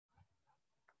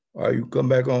All right, you come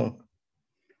back on.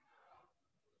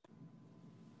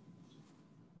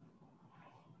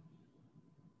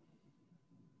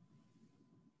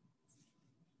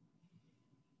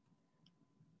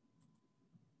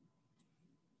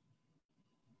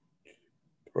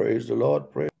 Praise the Lord.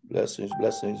 Praise blessings,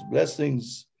 blessings,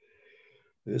 blessings.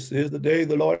 This is the day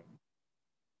the Lord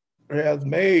has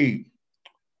made,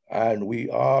 and we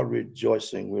are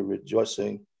rejoicing. We're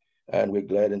rejoicing, and we're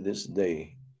glad in this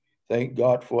day. Thank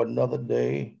God for another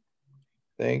day.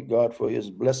 Thank God for his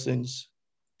blessings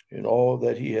and all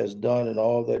that he has done and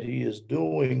all that he is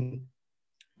doing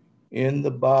in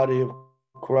the body of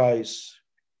Christ.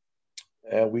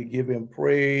 And we give him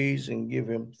praise and give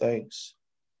him thanks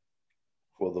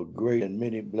for the great and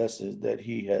many blessings that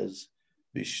he has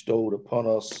bestowed upon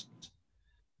us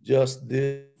just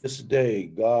this day.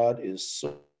 God is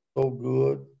so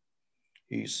good.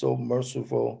 He's so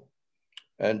merciful.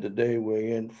 And today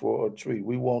we're in for a treat.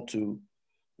 We want to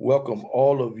welcome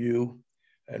all of you,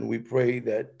 and we pray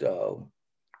that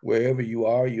wherever you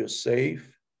are, you're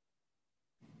safe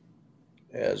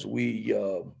as we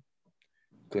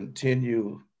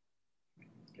continue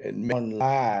and on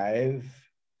live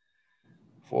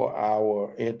for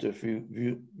our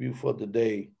interview for the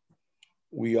day.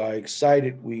 We are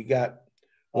excited. We got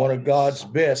one of God's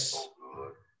best,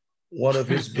 one of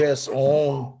his best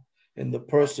on in the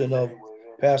person of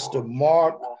Pastor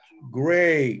Mark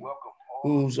Gray,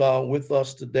 who's with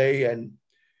us today. And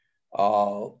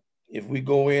if we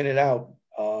go in and out,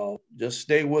 just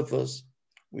stay with us.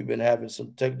 We've been having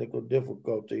some technical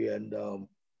difficulty, and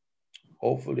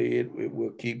hopefully it will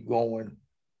keep going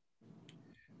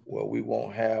where we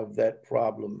won't have that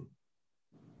problem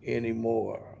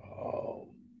anymore.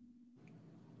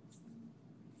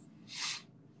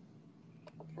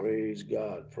 Praise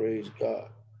God. Praise God.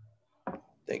 I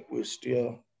think we're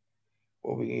still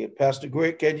over here. Pastor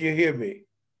Greg, can you hear me?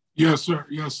 Yes, sir.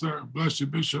 Yes, sir. Bless you,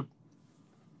 Bishop.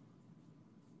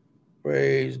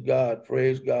 Praise God.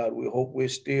 Praise God. We hope we're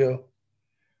still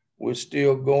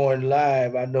going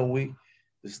live. I know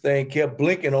this thing kept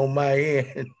blinking on my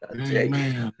end. I tell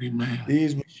you, Amen.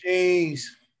 these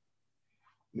machines.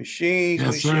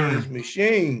 Yes, sir.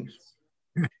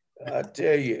 I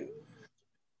tell you,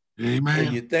 Amen.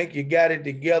 when you think you got it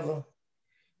together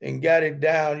and got it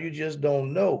down, you just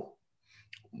don't know.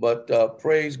 But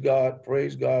praise God,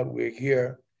 we're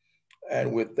here,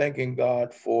 and we're thanking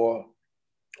God for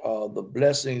the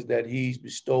blessings that He's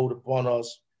bestowed upon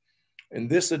us in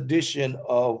this edition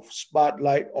of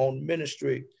Spotlight on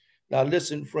Ministry. Now,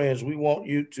 listen, friends, we want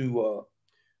you to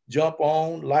jump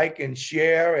on, like, and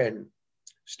share, and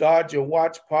start your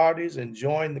watch parties and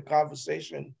join the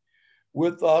conversation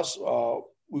with us.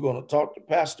 We're going to talk to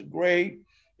Pastor Gray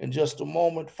in just a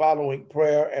moment following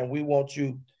prayer, and we want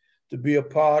you to be a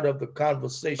part of the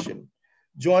conversation.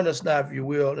 Join us now, if you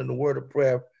will, in the word of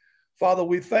prayer. Father,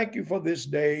 we thank you for this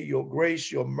day, your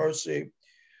grace, your mercy.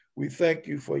 We thank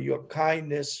you for your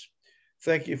kindness.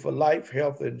 Thank you for life,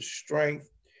 health, and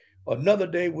strength. Another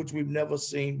day which we've never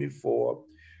seen before.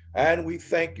 And we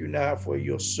thank you now for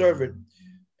your servant,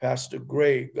 Pastor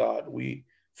Gray, God. We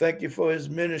thank you for his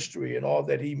ministry and all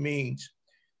that he means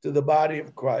to the body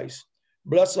of Christ.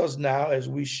 Bless us now as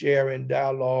we share in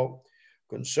dialogue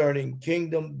concerning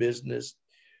kingdom business.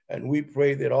 And we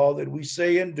pray that all that we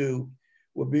say and do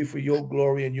will be for your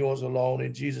glory and yours alone.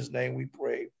 In Jesus' name we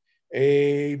pray.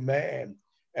 Amen.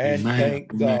 And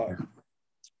thank God.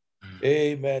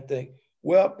 Amen.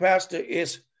 Well, Pastor,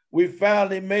 we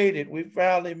finally made it.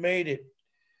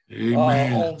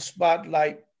 On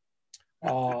Spotlight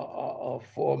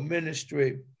for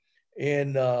ministry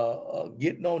and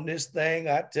getting on this thing.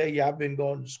 I tell you, I've been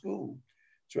going to school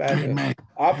trying to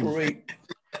operate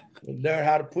and learn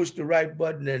how to push the right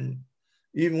button. And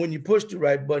even when you push the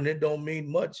right button, it don't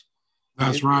mean much.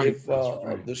 That's right. If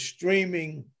the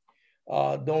streaming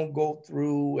don't go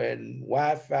through and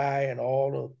Wi-Fi and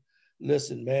all of,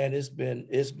 listen, man, it's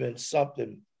been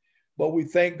something. But we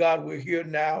thank God we're here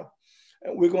now,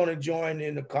 and we're going to join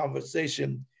in the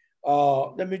conversation.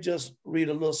 Let me just read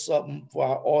a little something for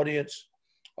our audience.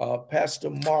 Pastor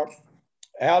Mark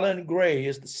Allen Gray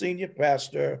is the senior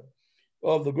pastor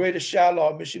of the Greater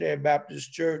Shiloh Missionary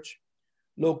Baptist Church,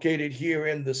 located here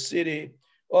in the city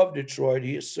of Detroit.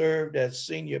 He has served as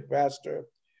senior pastor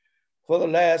for the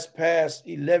past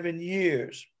 11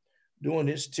 years. During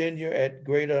his tenure at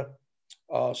Greater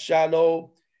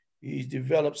Shiloh, he's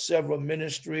developed several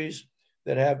ministries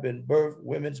that have been birthed: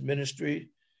 women's ministry,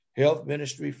 health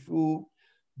ministry, food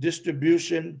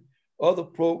distribution, other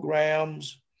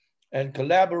programs, and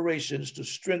collaborations to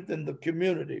strengthen the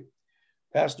community.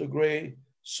 Pastor Gray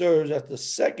serves as the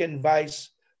second vice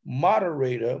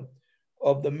moderator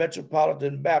of the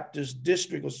Metropolitan Baptist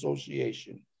District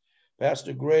Association.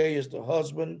 Pastor Gray is a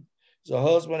husband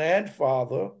and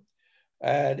father,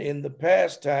 and in the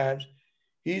past times,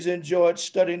 he's enjoyed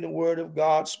studying the Word of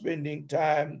God, spending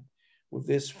time with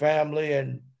his family,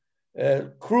 and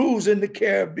cruise in the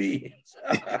Caribbean.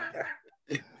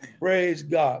 Praise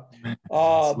God.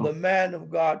 The man of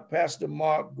God, Pastor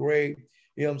Mark Gray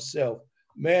himself.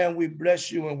 Man, we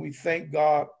bless you and we thank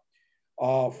God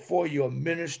for your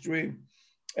ministry.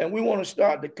 And we want to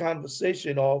start the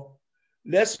conversation off.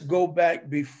 Let's go back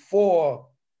before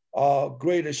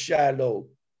Greater Shiloh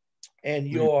and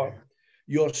your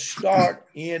start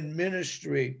in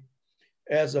ministry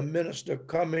as a minister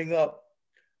coming up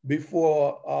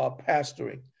before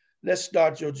pastoring. Let's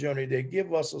start your journey there.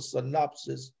 Give us a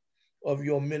synopsis of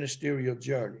your ministerial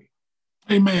journey.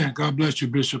 Amen. God bless you,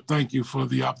 Bishop. Thank you for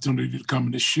the opportunity to come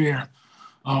and to share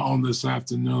on this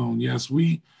afternoon. Yes,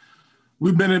 we've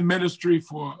been in ministry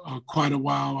for quite a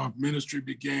while. Our ministry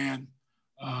began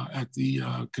at the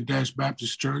Kadesh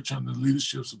Baptist Church under the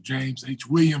leadership of James H.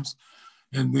 Williams.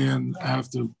 And then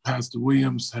after Pastor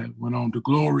Williams had went on to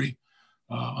glory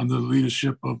under the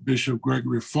leadership of Bishop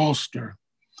Gregory Foster.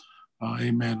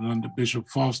 Amen. And under Bishop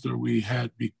Foster, we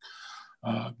had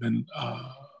been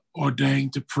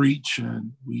ordained to preach,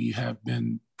 and we have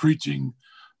been preaching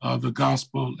the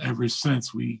gospel ever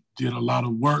since. We did a lot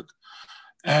of work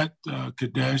at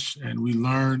Kadesh, and we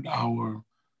learned our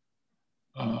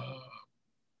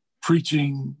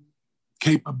preaching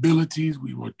capabilities.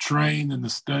 We were trained in the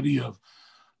study of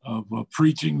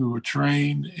preaching. We were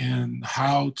trained in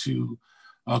how to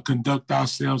conduct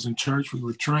ourselves in church. We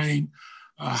were trained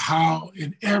how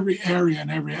in every area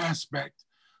and every aspect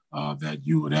that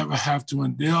you would ever have to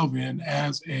delve in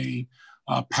as a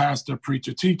pastor,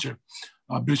 preacher, teacher.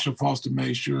 Bishop Foster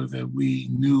made sure that we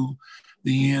knew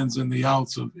the ins and the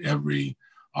outs of every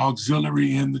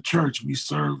auxiliary in the church. We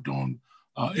served on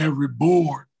every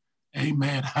board,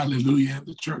 amen, hallelujah, in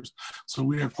the church. So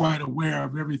we are quite aware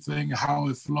of everything, how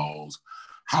it flows,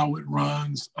 how it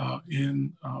runs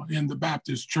in the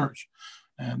Baptist church.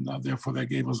 And therefore, that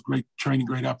gave us great training,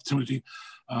 great opportunity.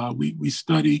 We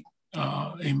studied,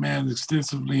 amen,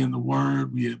 extensively in the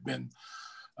Word. We have been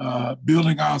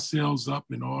building ourselves up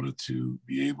in order to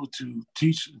be able to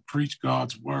teach and preach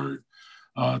God's Word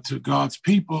to God's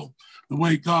people the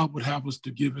way God would have us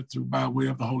to give it through by way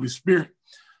of the Holy Spirit.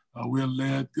 We're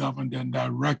led, governed, and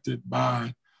directed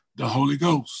by the Holy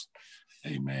Ghost.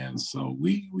 Amen. So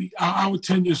our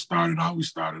tenure started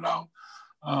out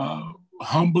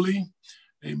humbly.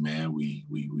 Amen.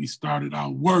 We started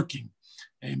out working.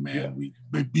 Amen.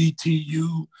 Yeah.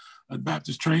 BTU,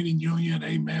 Baptist Training Union.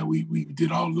 Amen. We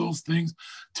did all of those things,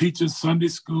 teaching Sunday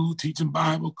school, teaching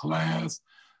Bible class.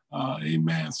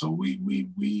 Amen. So we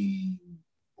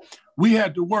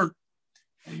had to work.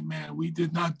 Amen. We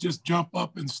did not just jump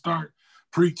up and start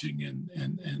preaching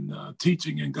and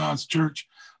teaching in God's church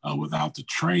without the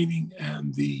training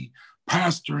and the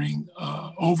pastoring,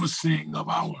 overseeing of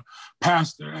our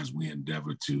pastor as we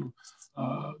endeavor to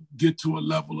get to a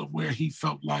level of where he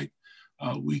felt like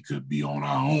we could be on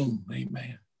our own.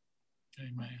 Amen.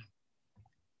 Amen.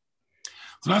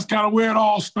 So that's kind of where it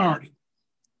all started.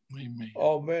 Amen.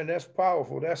 Oh man, that's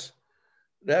powerful.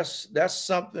 That's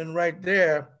something right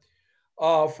there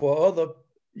for other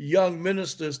young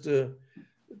ministers to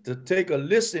take a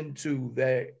listen to,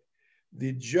 that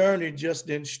the journey just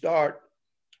didn't start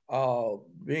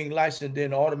being licensed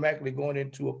and automatically going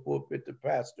into a pulpit to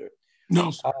pastor.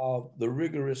 No, sir. The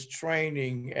rigorous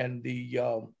training and the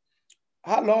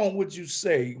how long would you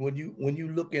say when you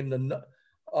look in the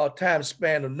time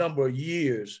span, a number of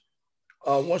years,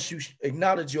 once you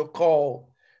acknowledge your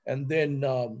call and then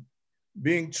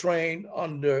being trained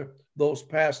under those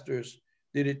pastors,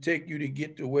 did it take you to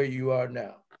get to where you are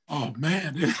now? Oh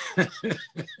man,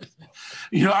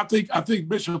 you know, I think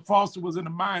Bishop Foster was in the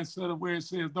mindset of where it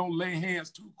says, "Don't lay hands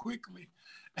too quickly."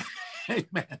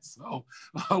 Amen. So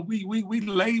we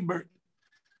labored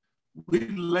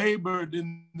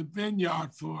in the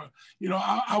vineyard for, you know,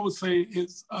 I would say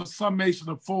it's a summation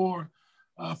of 5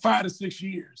 to 6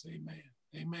 years. Amen.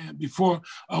 Amen. Before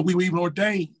we were even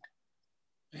ordained.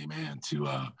 Amen.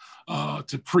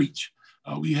 To preach,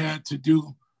 we had to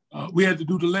do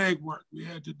the leg work. We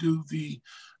had to do the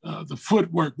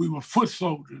footwork. We were foot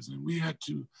soldiers, and we had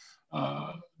to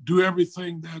do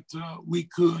everything that we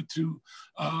could to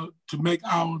make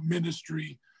our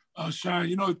ministry shine.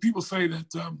 You know, people say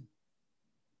that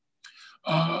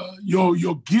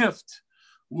your gift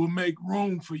will make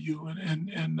room for you,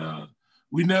 and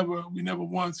we never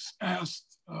once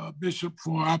asked Bishop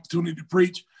for an opportunity to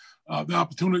preach. The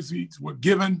opportunities were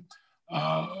given.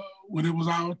 when it was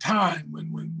our time,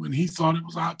 when he thought it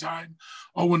was our time,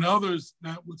 or when others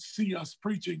that would see us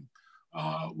preaching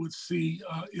would see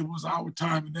it was our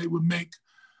time, and they would make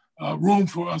room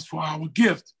for us for our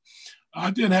gift.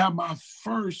 I did have my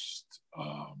first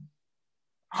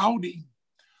outing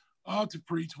to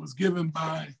preach was given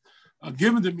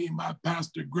to me by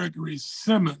Pastor Gregory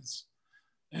Simmons.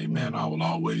 Amen. I will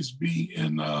always be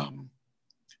in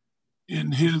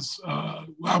his,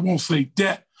 I won't say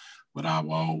debt, but I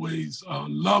will always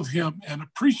love him and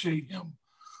appreciate him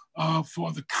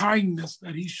for the kindness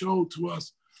that he showed to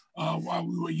us while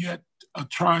we were yet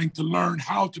trying to learn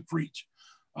how to preach.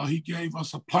 He gave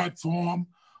us a platform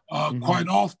quite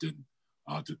often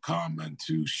to come and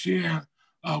to share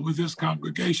with this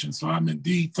congregation. So I'm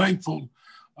indeed thankful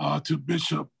to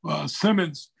Bishop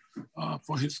Simmons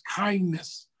for his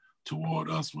kindness toward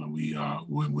us when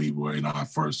we were in our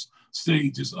first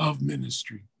stages of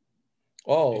ministry.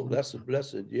 Oh, amen. That's a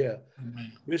blessed, yeah.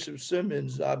 Amen. Bishop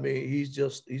Simmons, I mean, he's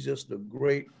just a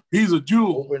great, he's a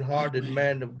jewel, open-hearted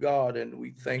man of God, and we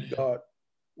thank God.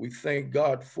 We thank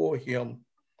God for him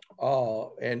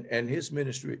and his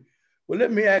ministry. Well,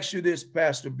 let me ask you this,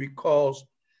 Pastor, because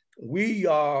we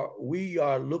are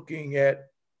looking at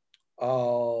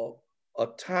a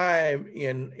time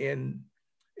in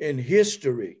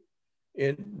history,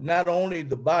 in not only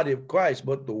the body of Christ,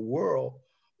 but the world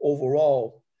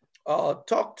overall.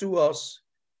 Talk to us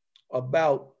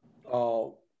about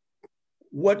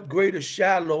what Greater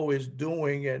Shiloh is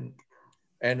doing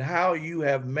and how you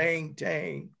have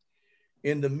maintained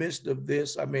in the midst of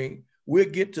this. I mean, we'll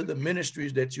get to the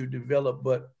ministries that you develop,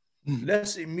 but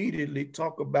let's immediately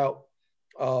talk about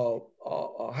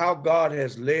how God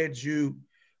has led you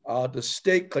to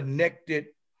stay connected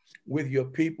with your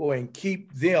people and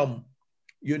keep them,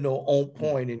 on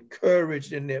point,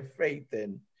 encouraged in their faith,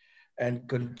 and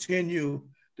continue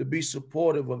to be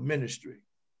supportive of ministry.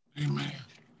 Amen.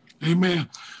 Amen.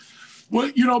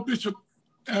 Well, Bishop,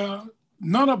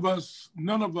 none of us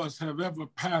have ever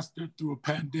pastored through a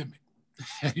pandemic.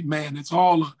 Amen. It's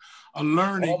all a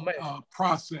learning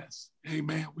process.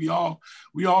 Amen. We all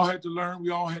had to learn.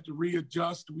 We all had to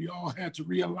readjust. We all had to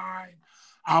realign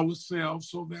ourselves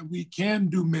so that we can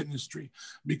do ministry,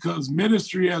 because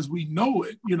ministry as we know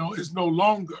it, is no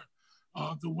longer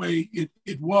the way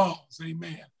it was.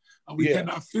 Amen. We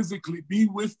cannot physically be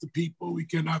with the people. We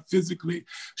cannot physically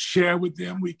share with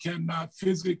them. We cannot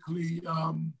physically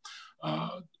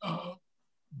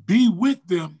be with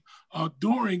them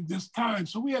during this time.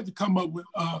 So we had to come up with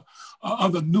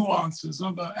other nuances,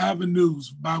 other avenues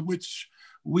by which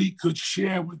we could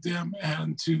share with them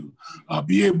and to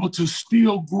be able to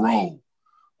still grow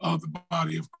the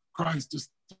body of Christ, to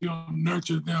still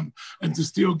nurture them and to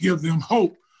still give them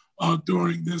hope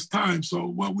during this time. So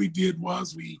what we did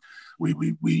was we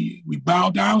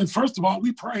bowed down, and first of all,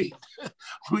 we prayed.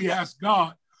 We asked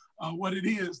God what it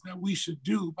is that we should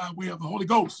do by way of the Holy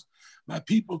Ghost, that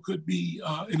people could be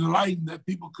enlightened, that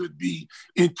people could be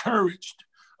encouraged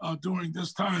during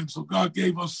this time. So God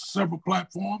gave us several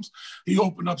platforms. He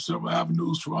opened up several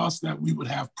avenues for us that we would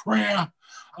have prayer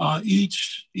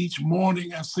each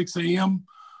morning at 6 a.m.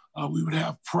 We would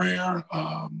have prayer.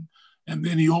 And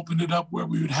then he opened it up where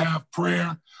we would have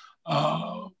prayer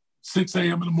 6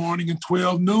 a.m. in the morning and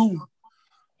 12 noon.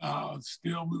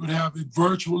 Still, we would have it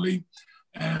virtually,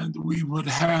 and we would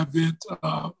have it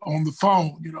on the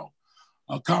phone,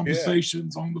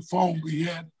 conversations on the phone. We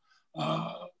had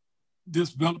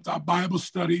developed our Bible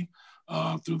study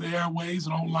through the airways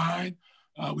and online.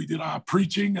 We did our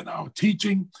preaching and our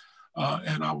teaching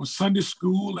and our Sunday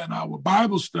school and our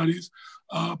Bible studies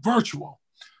virtual.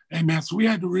 Amen. So we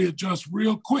had to readjust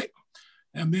real quick.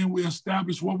 And then we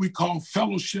established what we call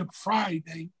Fellowship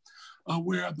Friday,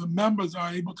 where the members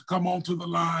are able to come onto the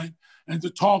line and to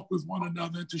talk with one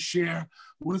another, to share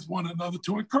with one another,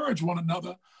 to encourage one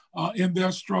another in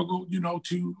their struggle,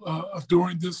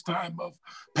 during this time of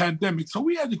pandemic. So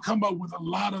we had to come up with a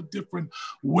lot of different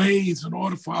ways in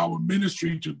order for our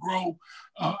ministry to grow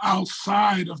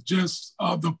outside of just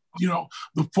the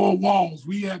four walls.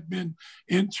 We had been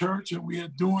in church and we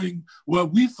had doing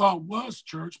what we thought was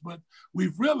church, but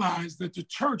we've realized that the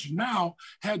church now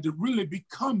had to really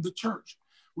become the church.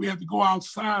 We had to go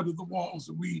outside of the walls,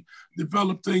 and we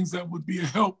developed things that would be a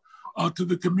help to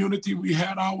the community. We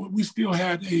still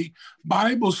had a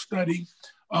Bible study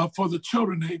for the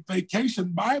children, a vacation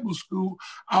Bible school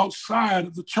outside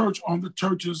of the church on the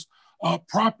church's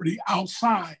property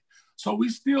outside. So we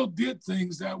still did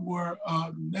things that were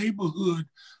neighborhood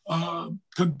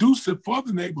conducive for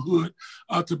the neighborhood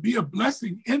to be a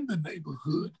blessing in the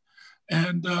neighborhood.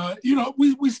 And,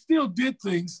 we still did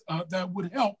things that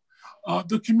would help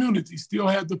the community, still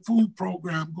had the food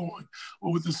program going,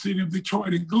 or with the city of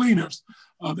Detroit and Gleaners.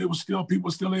 There were still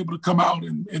people still able to come out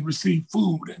and receive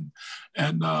food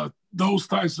and those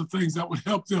types of things that would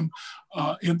help them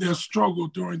in their struggle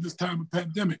during this time of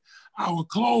pandemic. Our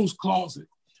clothes closet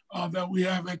that we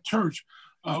have at church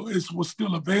was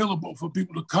still available for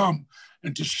people to come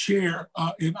and to share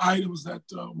in items that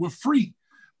were free,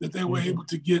 that they were able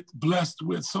to get blessed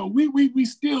with. So we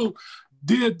still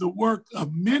did the work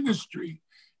of ministry,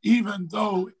 even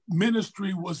though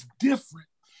ministry was different,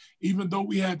 even though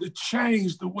we had to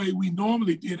change the way we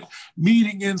normally did it.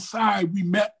 Meeting inside, we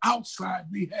met outside.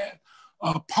 We had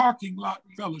a parking lot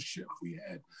fellowship. We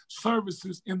had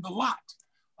services in the lot.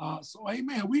 So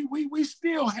amen, we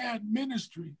still had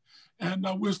ministry, and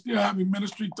we're still having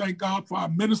ministry. Thank God for our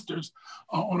ministers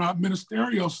on our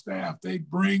ministerial staff. They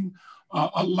bring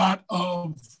a lot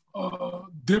of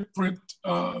different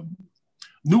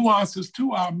nuances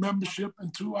to our membership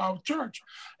and to our church,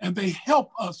 and they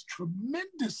help us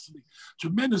tremendously.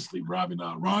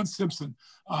 Ron Simpson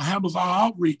handles our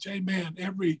outreach, amen,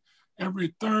 every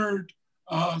third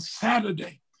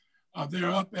Saturday.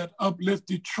 They're up at Uplift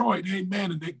Detroit,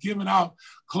 amen, and they're giving out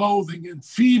clothing and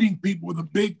feeding people with a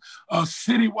big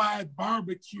citywide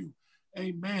barbecue,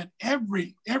 amen,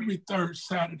 every third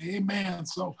Saturday, amen.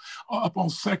 So up on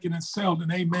 2nd and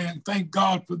Selden, amen. Thank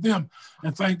God for them,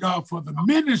 and thank God for the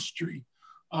ministry,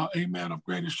 amen, of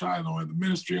Greater Shiloh and the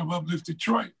ministry of Uplift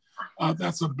Detroit.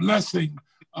 That's a blessing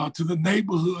to the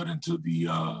neighborhood and to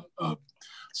the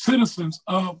citizens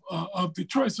of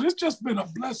Detroit. So it's just been a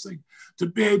blessing to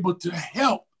be able to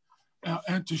help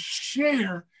and to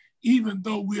share. Even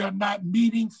though we are not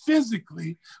meeting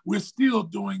physically, we're still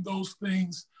doing those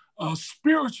things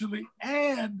spiritually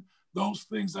and those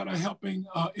things that are helping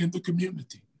in the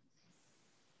community.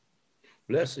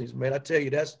 Blessings, man. I tell you,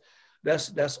 that's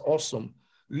awesome.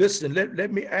 Listen,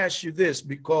 let me ask you this,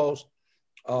 because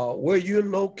where you're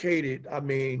located, I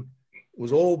mean,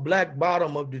 was old Black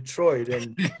Bottom of Detroit,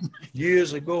 and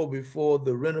years ago, before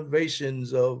the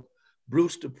renovations of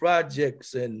Brewster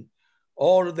Projects and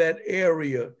all of that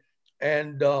area,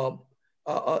 and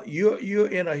you're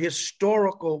in a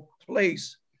historical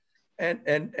place,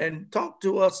 and talk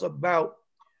to us about,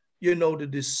 you know, the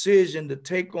decision to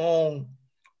take on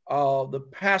the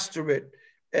pastorate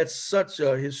at such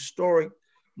a historic,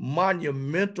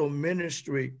 monumental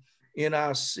ministry in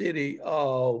our city.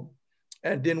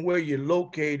 And then where you're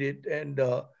located,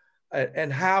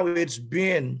 and how it's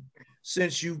been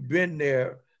since you've been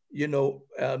there, you know,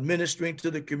 ministering to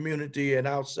the community and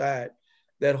outside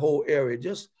that whole area.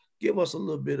 Just give us a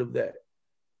little bit of that.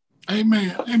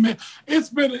 Amen. Amen. It's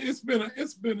been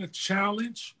a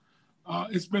challenge.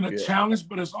 It's been a challenge,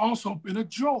 but it's also been a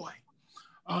joy.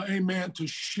 Amen. To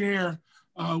share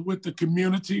with the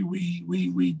community.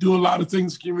 We do a lot of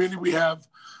things in the community. We have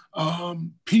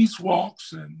peace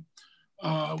walks, and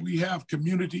we have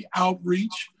community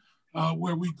outreach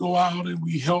where we go out and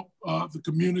we help the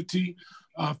community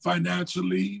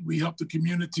financially. We help the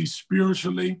community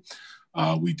spiritually.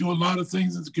 We do a lot of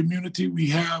things in the community. We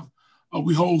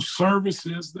hold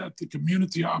services that the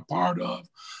community are a part of.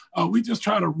 We just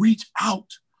try to reach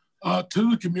out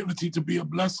to the community to be a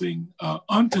blessing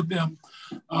unto them.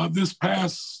 This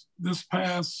past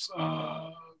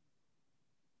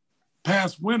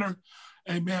winter,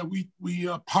 amen, we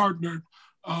partnered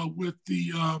with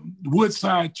the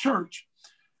Woodside Church,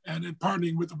 and in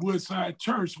partnering with the Woodside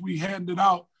Church, we handed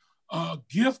out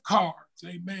gift cards,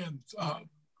 amen,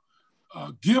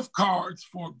 gift cards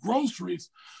for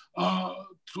groceries,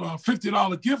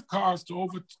 $50 gift cards to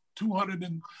over 200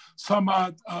 and some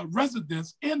odd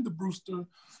residents in the Brewster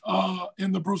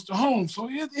home. So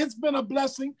it's been a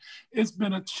blessing. It's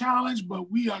been a challenge, but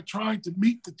we are trying to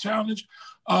meet the challenge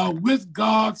with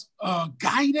God's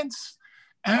guidance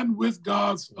and with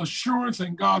God's assurance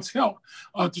and God's help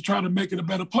to try to make it a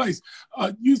better place.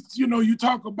 You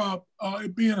talk about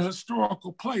it being a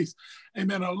historical place.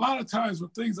 Amen. A lot of times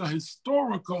when things are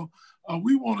historical,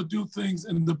 we want to do things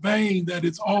in the vein that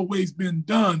it's always been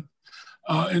done.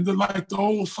 And like the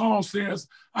old song says,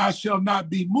 I shall not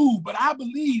be moved. But I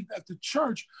believe that the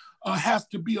church has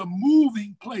to be a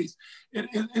moving place.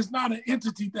 It's not an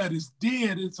entity that is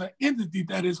dead. It's an entity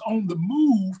that is on the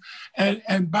move.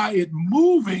 And by it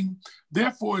moving,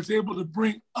 therefore, it's able to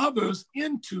bring others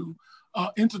into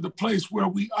the place where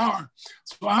we are.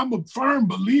 So I'm a firm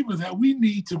believer that we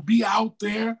need to be out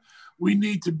there. We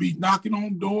need to be knocking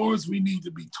on doors. We need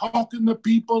to be talking to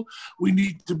people. We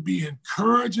need to be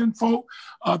encouraging folk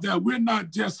that we're not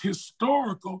just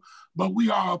historical, but we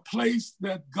are a place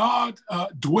that God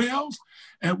dwells,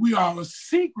 and we are a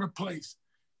secret place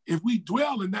if we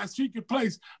dwell in that secret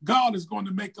place, God is going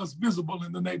to make us visible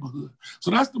in the neighborhood.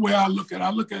 So that's the way I look at it. I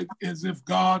look at it as if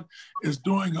God is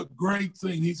doing a great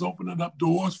thing. He's opening up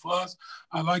doors for us.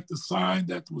 I like the sign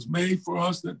that was made for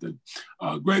us that the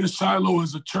Greater Shiloh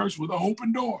is a church with an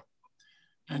open door,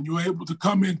 and you're able to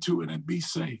come into it and be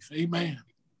safe. Amen.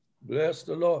 Bless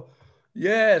the Lord.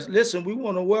 Yes, listen, we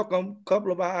want to welcome a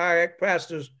couple of our IAC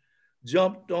pastors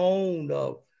jumped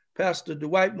on, Pastor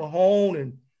Dwight Mahone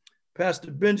and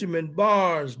Pastor Benjamin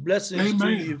Barnes. Blessings Amen.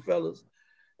 to you, fellas.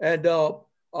 And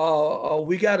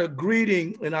we got a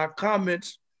greeting in our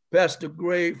comments, Pastor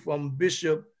Gray, from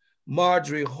Bishop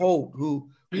Marjorie Holt, who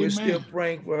Amen. we're still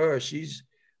praying for her. She's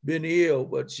been ill,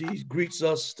 but she greets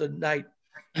us tonight.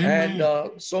 Amen.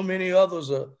 And so many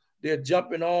others they're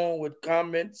jumping on with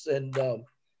comments. And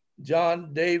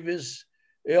John Davis,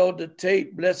 Elder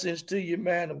Tate, blessings to you,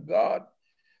 man of God.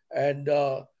 And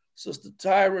Sister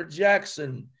Tyra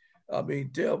Jackson, I mean,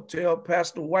 tell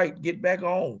Pastor White, get back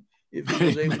on if he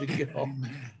was able to get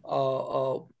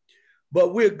on.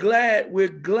 But we're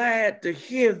glad to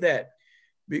hear that,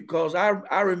 because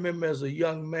I remember as a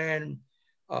young man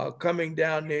coming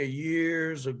down there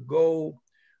years ago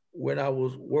when I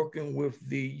was working with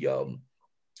the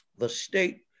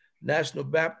state National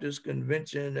Baptist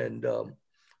Convention, and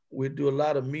we do a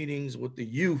lot of meetings with the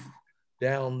youth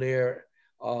down there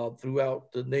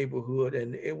throughout the neighborhood,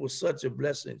 and it was such a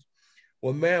blessing.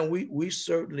 Well, man, we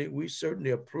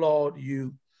certainly applaud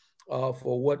you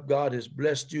for what God has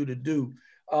blessed you to do.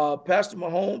 Pastor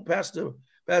Mahone, Pastor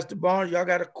Barnes, y'all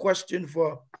got a question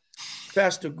for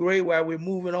Pastor Gray while we're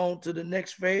moving on to the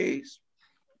next phase?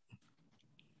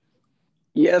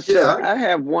 Yes, sir. I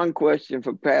have one question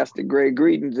for Pastor Gray.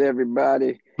 Greetings,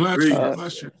 everybody.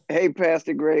 Bless you. Hey,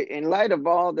 Pastor Gray, in light of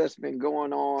all that's been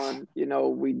going on, you know,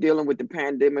 we're dealing with the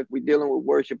pandemic, we're dealing with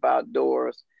worship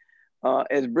outdoors.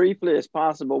 As briefly as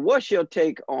possible, what's your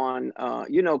take on,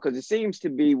 you know, because it seems to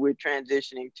be we're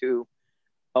transitioning to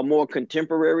a more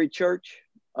contemporary church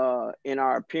in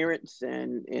our appearance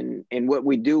and in what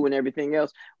we do and everything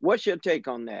else. What's your take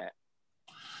on that?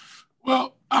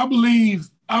 Well, I believe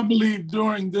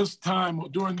during this time or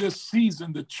during this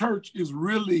season, the church is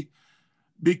really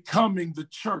becoming the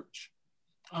church.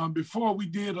 Before we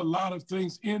did a lot of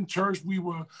things in church, we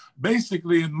were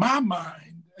basically, in my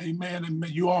mind, amen, and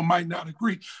you all might not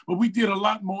agree, but we did a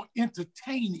lot more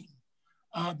entertaining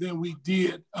than we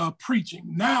did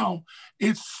preaching. Now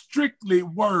it's strictly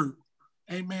word,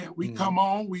 amen. We come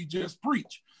on, we just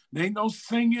preach. There ain't no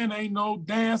singing, ain't no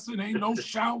dancing, ain't no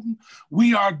shouting.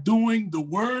 We are doing the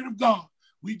word of God.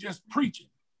 We just preaching,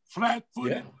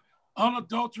 flat-footed,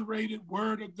 unadulterated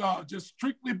word of God, just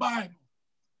strictly Bible.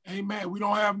 Amen. We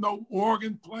don't have no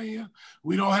organ playing.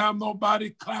 We don't have nobody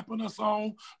clapping us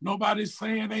on. Nobody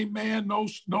saying amen. No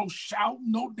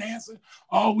shouting, no dancing.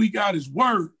 All we got is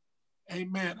word.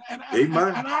 Amen. And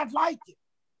I like it.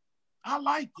 I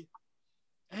like it.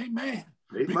 Amen.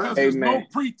 Because there's no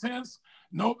pretense.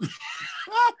 No,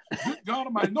 good God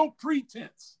Almighty, no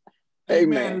pretense.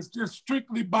 Amen. It's just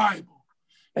strictly Bible.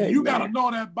 And you got to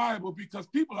know that Bible, because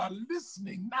people are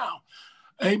listening now.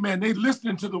 Amen. They're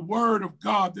listening to the word of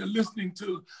God. They're listening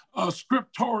to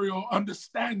scriptural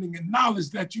understanding and knowledge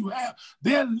that you have.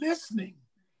 They're listening.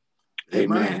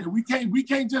 Amen. And we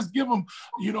can't just give them,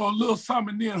 you know, a little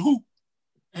something there and hoop.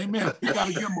 Amen. We got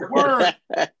to give them a word.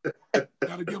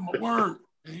 Got to give them a word.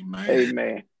 Amen.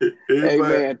 Amen.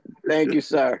 Amen. Thank you,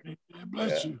 sir.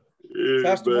 Bless you.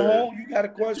 Pastor Mahone, you got a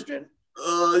question?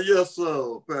 Yes,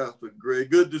 sir, Pastor Gray.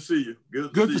 Good to see you.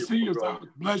 Good to see you, Doctor.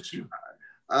 Bless you.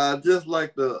 I'd just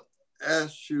like to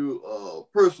ask you a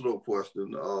personal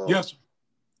question. Yes, sir.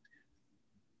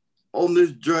 On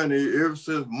this journey, ever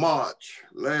since March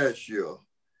last year,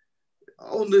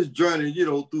 on this journey, you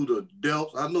know, through the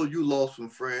depths, I know you lost some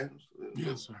friends.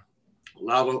 Yes, sir. A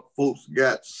lot of folks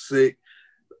got sick.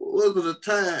 Was it a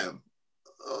time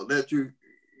that you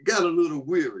got a little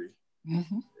weary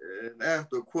and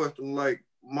asked a question like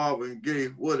Marvin Gaye,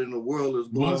 what in the world is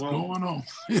going on? What's going on?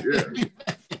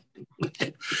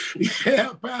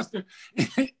 Yeah, Pastor.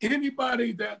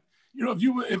 Anybody that, you know,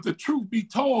 if the truth be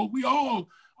told, we all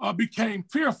became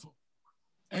fearful.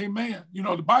 Amen. You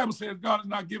know, the Bible says God has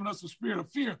not given us a spirit of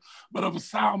fear, but of a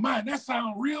sound mind. That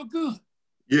sounds real good.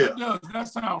 Yeah. It does. That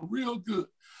sounds real good.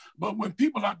 But when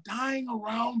people are dying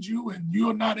around you and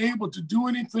you're not able to do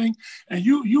anything, and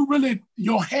you really,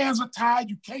 your hands are tied,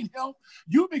 you can't help,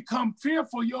 you become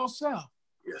fearful yourself.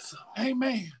 Yes, sir.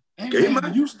 Amen.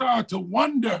 Amen. You start to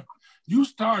wonder. You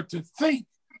start to think.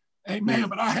 Amen.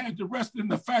 But I had to rest in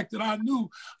the fact that I knew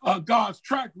God's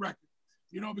track record,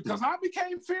 you know, because I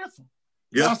became fearful.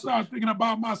 Yes, I started thinking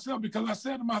about myself because I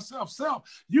said to myself,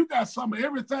 self, you got some of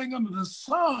everything under the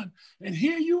sun. And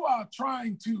here you are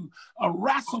trying to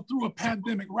wrestle through a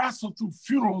pandemic, wrestle through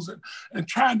funerals and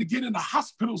trying to get into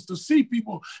hospitals to see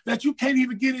people that you can't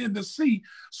even get in to see.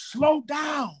 Slow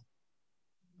down.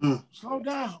 Slow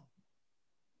down.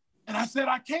 And I said,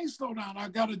 I can't slow down. I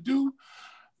got to do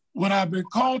what I've been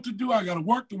called to do. I got to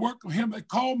work the work of him that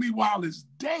called me while it's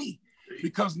day,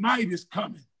 because night is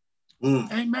coming.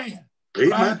 Amen.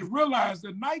 But I had to realize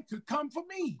that night could come for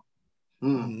me.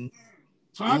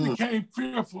 So I became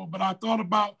fearful, but I thought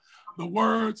about the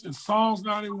words in Psalms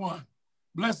 91.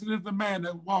 Blessed is the man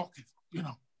that walketh,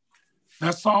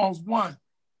 That's Psalms 1.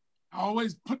 I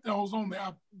always put those on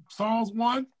there. Psalms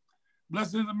 1,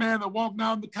 blessed is the man that walked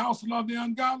not in the counsel of the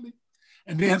ungodly.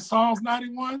 And then Psalms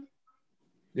 91.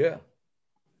 Yeah.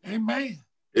 Amen.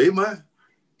 Amen.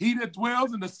 He that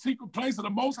dwells in the secret place of the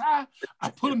Most High, I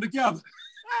put them together.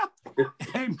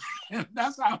 Amen.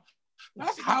 That's how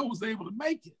I was able to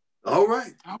make it. All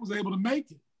right. I was able to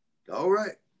make it. All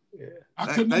right. Yeah.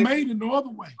 I couldn't have made it no other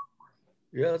way.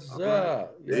 Yes, sir.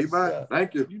 Right. Yes, sir.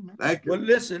 Thank you. Thank you. Well,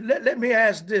 listen, let me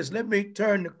ask this. Let me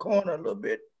turn the corner a little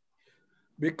bit,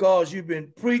 because you've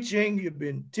been preaching, you've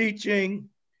been teaching,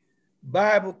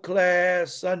 Bible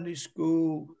class, Sunday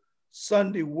school,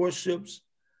 Sunday worships,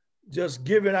 just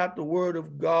giving out the word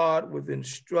of God with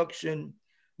instruction,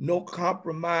 no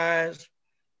compromise.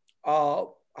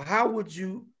 How would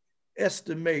you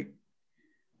estimate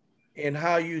in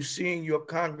how you seeing your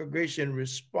congregation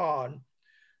respond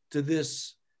to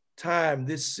this time,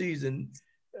 this season,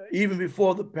 even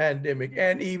before the pandemic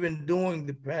and even during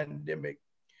the pandemic,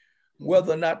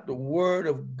 whether or not the word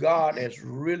of God has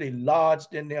really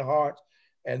lodged in their hearts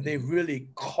and they really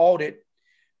caught it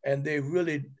and they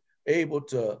really able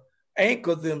to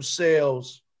anchor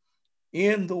themselves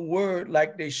in the word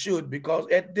like they should? Because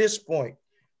at this point,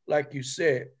 like you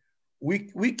said, we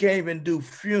can't even do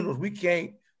funerals. We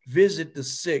can't visit the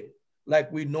sick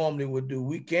like we normally would do.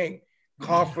 We can't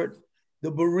comfort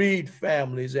the bereaved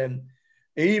families, and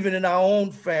even in our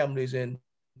own families and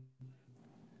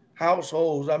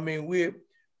households. I mean,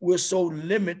 we're so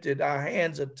limited. Our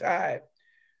hands are tied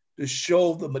to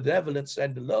show the benevolence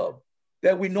and the love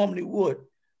that we normally would.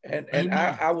 And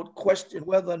I would question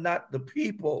whether or not the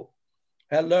people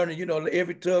had learned,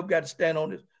 every tub got to stand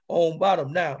on its own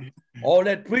bottom. Now, all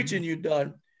that preaching you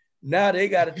done, now they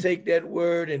got to take that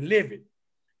word and live it.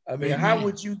 I mean, how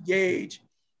would you gauge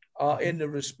in the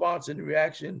response and the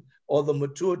reaction or the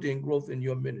maturity and growth in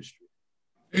your ministry?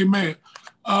 Amen.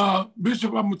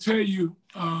 Bishop, I'm going to tell you,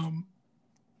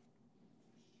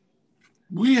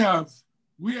 we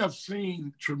have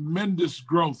seen tremendous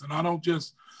growth. And I don't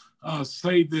just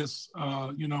say this,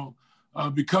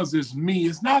 because it's me.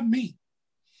 It's not me.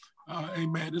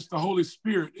 Amen. It's the Holy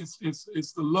Spirit. It's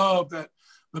the love that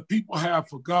the people have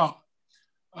for God.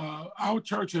 Our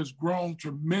church has grown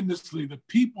tremendously. The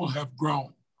people have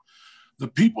grown. The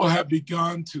people have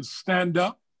begun to stand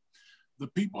up. The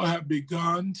people have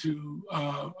begun to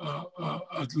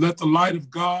let the light of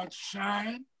God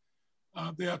shine.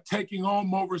 They are taking on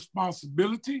more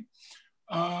responsibility.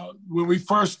 When we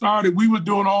first started, we were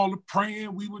doing all the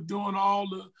praying. We were doing all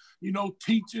the,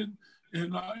 teaching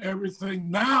and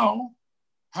everything. Now,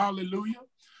 hallelujah,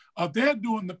 they're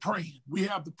doing the praying. We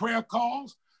have the prayer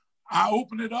calls. I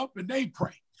open it up and they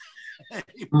pray.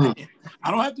 I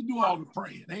don't have to do all the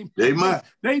praying. Amen.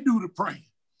 They do the praying.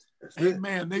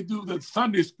 Amen. They do the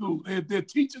Sunday school. They're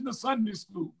teaching the Sunday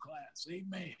school class.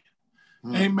 Amen.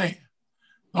 Amen.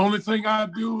 The only thing I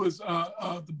do is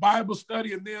the Bible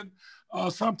study, and then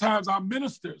sometimes our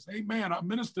ministers, amen, our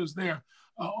ministers there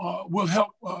will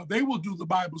help. They will do the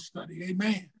Bible study.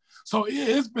 Amen. So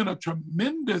it's been a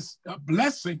tremendous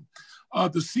blessing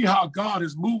to see how God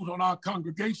has moved on our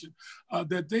congregation,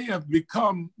 that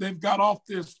they've got off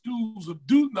their stools of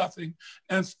do nothing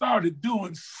and started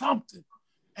doing something.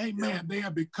 Amen. They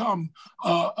have become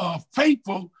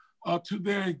faithful to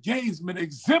their engagement,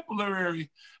 exemplary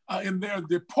in their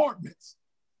deportments.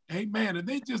 Amen. And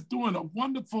they're just doing a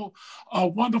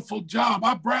wonderful job.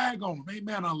 I brag on them.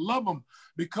 Amen. I love them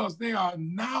because they are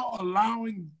now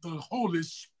allowing the Holy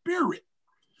Spirit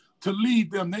to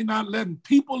lead them. They're not letting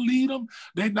people lead them.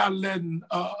 They're not letting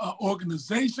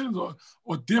organizations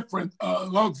or different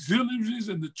auxiliaries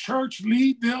in the church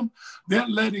lead them. They're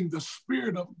letting the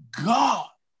Spirit of God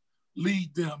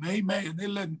lead them. Amen. They're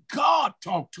letting God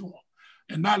talk to them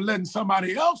and not letting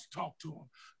somebody else talk to them.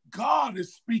 God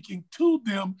is speaking to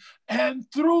them and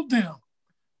through them.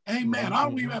 Amen. I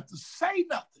don't even have to say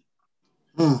nothing.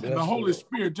 And the Holy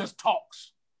Spirit just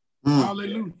talks.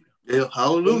 Hallelujah. Yeah,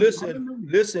 hallelujah.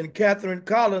 Listen, Catherine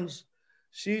Collins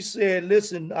she said,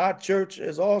 listen, our church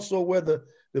is also where the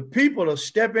people are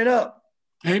stepping up.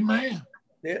 Amen.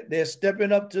 They're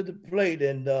stepping up to the plate.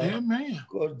 And Amen. Of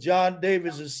course, John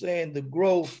Davis is saying the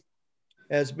growth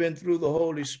has been through the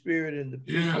Holy Spirit, and the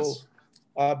people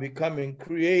are becoming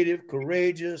creative,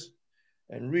 courageous,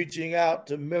 and reaching out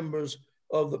to members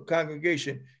of the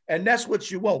congregation. And that's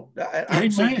what you want.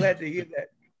 I'm so glad to hear that.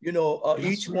 You know,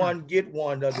 each one get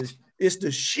one. It's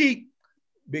the sheep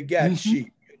begat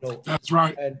sheep. You know, that's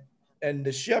right. And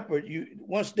the shepherd,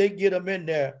 once they get them in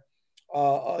there,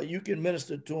 you can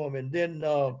minister to them. And then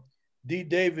D.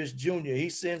 Davis Jr., he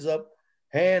sends up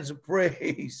hands of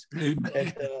praise. Amen.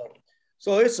 And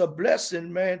so it's a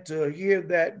blessing, man, to hear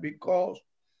that, because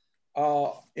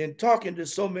in talking to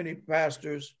so many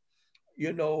pastors,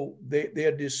 you know,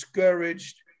 they're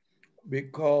discouraged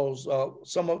because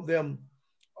some of them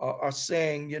are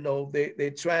saying, you know, they're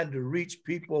trying to reach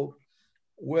people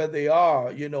where they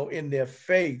are, you know, in their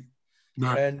faith.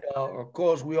 Right. And of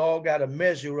course, we all got a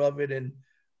measure of it.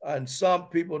 And some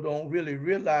people don't really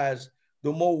realize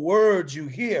the more words you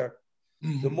hear,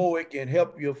 the more it can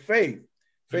help your faith.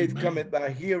 Faith cometh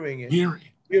by hearing, and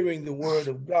hearing the word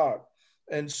of God.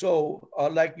 And so,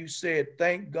 like you said,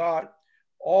 thank God,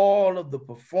 all of the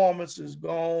performance is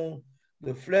gone.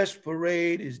 The flesh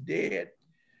parade is dead.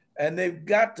 And they've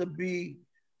got to be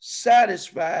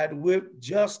satisfied with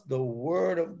just the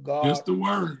word of God. Just the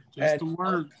word. Just the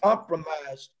word.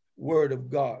 Compromised word of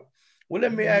God. Well,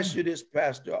 let me ask you this,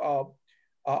 Pastor.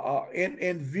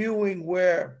 In viewing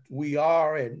where we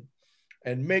are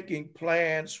and making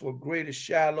plans for Greater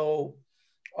Shiloh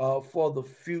for the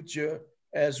future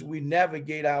as we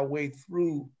navigate our way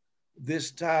through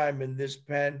this time in this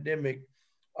pandemic,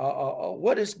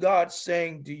 what is God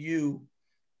saying to you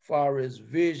as far as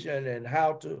vision and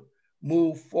how to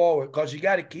move forward? Because you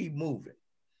got to keep moving,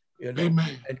 you know,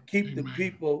 and keep the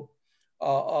people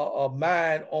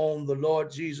mind on the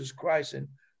Lord Jesus Christ and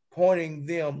pointing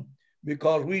them,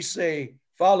 because we say,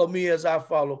 follow me as I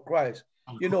follow Christ.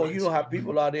 You know how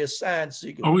people are there, sign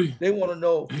seekers. Oh, yeah. They want to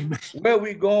know where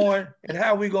we going and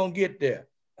how we going to get there.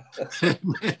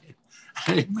 Amen.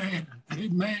 Amen.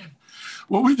 Amen.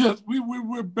 Well,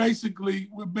 we're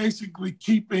basically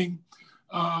keeping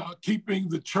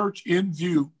the church in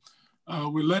view.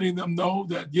 We're letting them know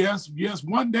that yes,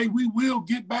 one day we will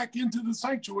get back into the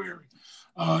sanctuary.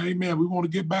 Amen. We want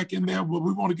to get back in there, but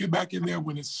we want to get back in there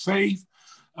when it's safe,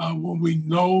 when we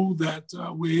know that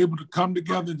we're able to come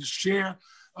together and to share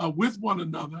with one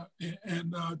another,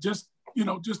 and just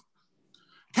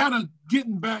kind of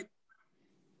getting back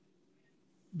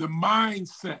the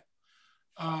mindset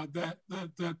that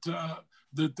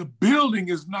the building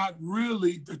is not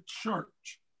really the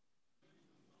church.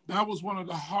 That was one of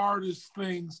the hardest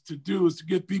things to do, is to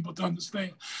get people to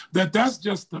understand that that's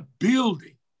just the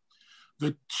building.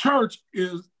 The church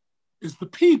is the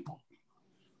people.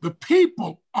 The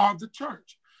people are the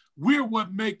church. We're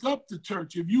what make up the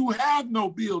church. If you have no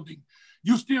building,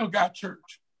 you still got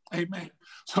church. Amen.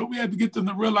 So we had to get them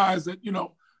to realize that,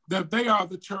 that they are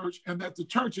the church, and that the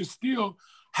church is still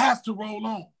has to roll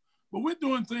on. But we're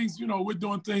doing things, we're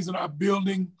doing things in our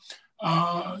building.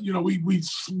 We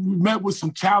met with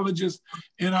some challenges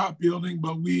in our building,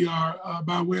 but we are,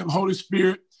 by way of the Holy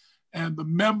Spirit and the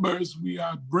members, we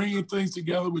are bringing things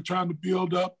together. We're trying to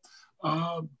build up,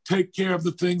 take care of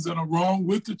the things that are wrong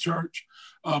with the church,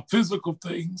 physical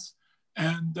things,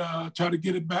 and try to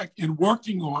get it back in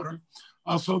working order,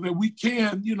 so that we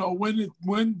can,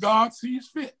 when God sees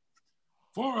fit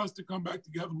for us to come back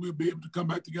together, we'll be able to come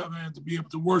back together and to be able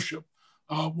to worship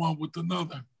one with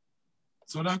another.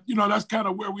 So that, that's kind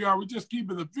of where we are. We're just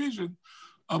keeping the vision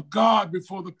of God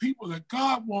before the people, that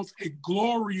God wants a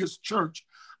glorious church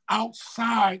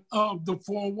outside of the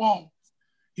four walls.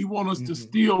 He wants us to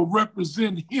still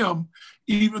represent him,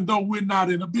 even though we're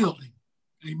not in a building.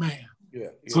 Amen.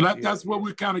 So that's what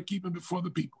we're kind of keeping before the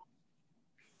people.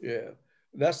 Yeah,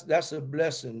 that's a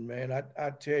blessing, man. I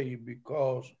tell you,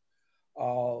 because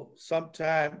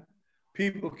sometimes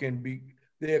people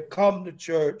they'll come to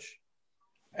church,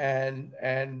 and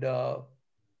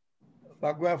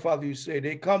my grandfather used to say,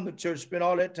 they come to church, spend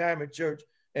all that time at church,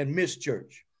 and miss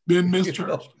church. Then miss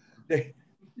church.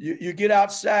 You get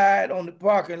outside on the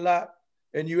parking lot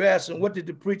and you ask them, what did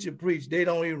the preacher preach? They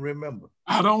don't even remember.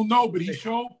 I don't know, but he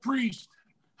sure preached.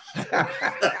 Yeah,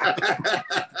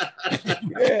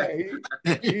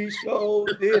 he sure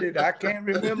did it. I can't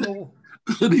remember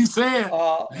what he said.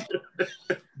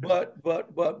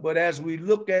 But as we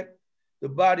look at the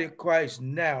body of Christ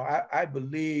now, I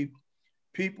believe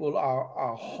people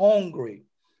are hungry.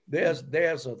 There's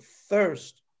a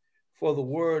thirst for the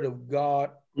word of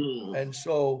God. And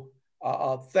so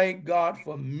Thank God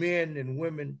for men and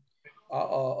women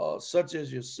such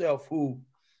as yourself who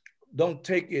don't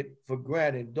take it for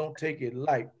granted, don't take it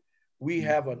light. We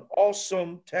have an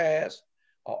awesome task,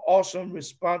 an awesome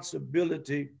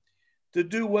responsibility to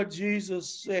do what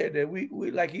Jesus said, that we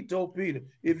like he told Peter,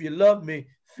 if you love me,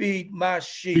 feed my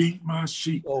sheep. Feed my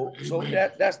sheep. So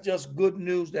that's just good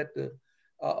news that the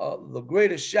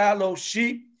greater Shiloh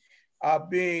sheep are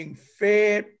being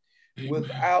fed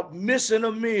without missing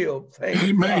a meal.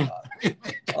 Thank God.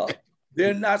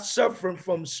 They're not suffering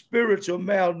from spiritual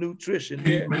malnutrition.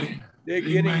 They're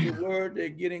getting the word. They're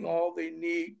getting all they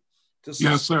need to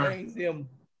sustain them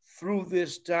through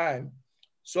this time.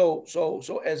 So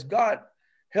as God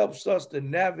helps us to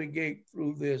navigate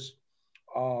through this,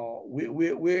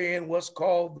 we're in what's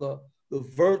called the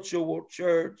virtual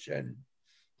church, and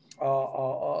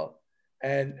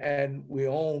we're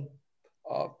on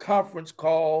conference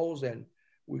calls, and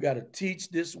we got to teach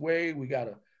this way. We got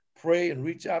to pray and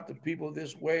reach out to people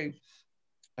this way.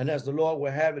 And as the Lord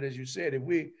will have it, as you said, if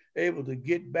we're able to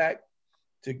get back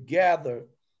together,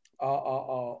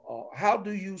 how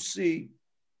do you see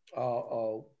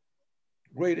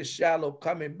Greater Shiloh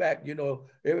coming back? You know,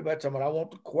 everybody talking about, I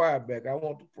want the choir back, I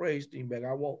want the praise team back,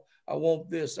 I want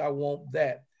this, I want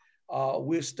that.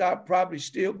 We'll probably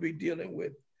still be dealing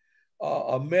with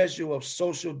a measure of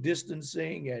social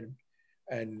distancing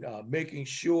and making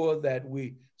sure that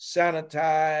we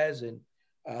sanitize, and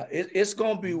it's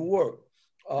going to be work.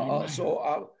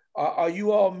 So are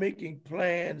you all making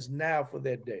plans now for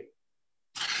that day?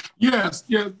 Yes,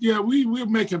 we're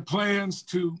making plans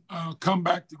to come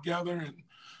back together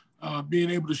and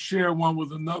being able to share one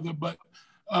with another. But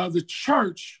the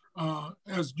church,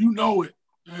 as you know it,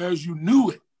 as you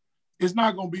knew it, is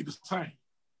not going to be the same.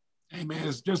 Amen.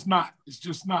 It's just not. It's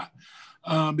just not.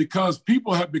 Because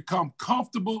people have become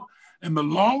comfortable, and the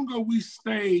longer we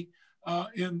stay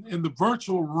in the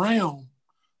virtual realm,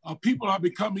 people are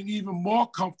becoming even more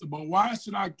comfortable. Why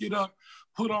should I get up,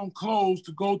 put on clothes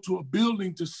to go to a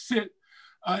building to sit,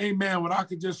 amen, when I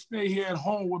could just stay here at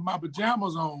home with my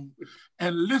pajamas on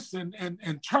and listen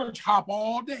and church hop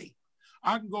all day?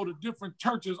 I can go to different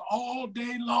churches all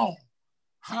day long.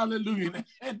 Hallelujah.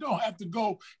 And don't have to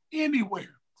go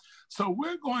anywhere. So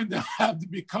we're going to have to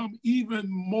become even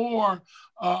more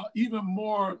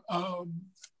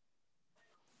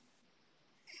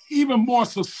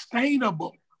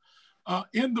sustainable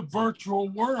in the virtual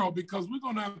world, because we're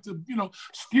going to have to,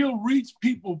 still reach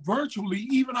people virtually,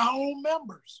 even our own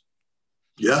members.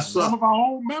 Yes, sir. Some of our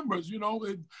own members,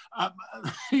 I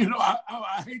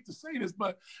hate to say this,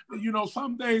 but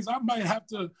some days I might have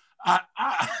to.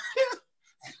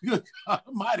 Good God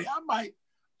Almighty,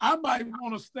 I might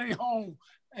want to stay home,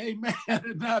 amen,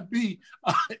 and not be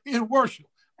in worship,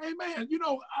 amen.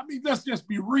 Let's just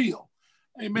be real.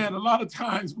 Amen. A lot of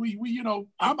times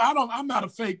I'm not a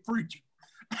fake preacher.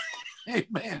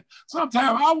 Amen.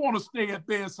 Sometimes I want to stay at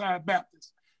Bedside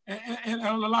Baptist and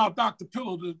allow Dr.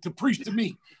 Pillow to preach to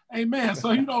me. Amen. So,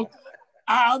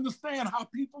 I understand how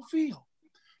people feel,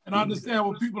 and I understand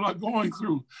what people are going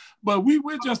through. But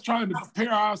we're just trying to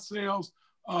prepare ourselves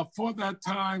for that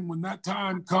time. When that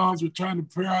time comes, we're trying to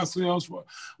prepare ourselves for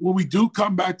when we do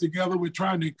come back together. We're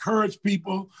trying to encourage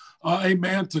people,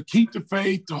 amen, to keep the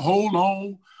faith, to hold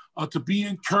on, to be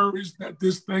encouraged that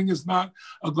this thing is not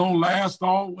going to last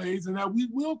always, and that we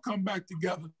will come back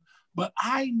together. But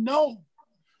I know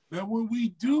that when we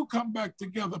do come back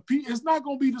together, it's not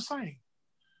going to be the same.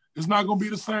 It's not going to be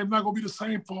the same. Not going to be the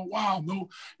same for a while. No,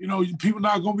 people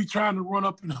not going to be trying to run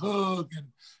up and hug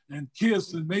and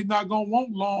kiss, and they not going to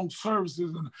want long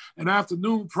services and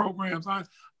afternoon programs.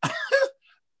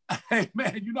 Hey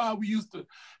man, you know how we used to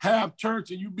have church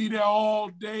and you be there all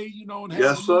day, and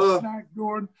have a snack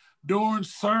during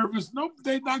service. No,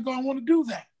 they're not going to want to do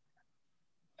that.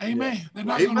 Amen. Yeah. They're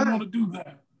not going to want to do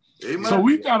that. Amen. So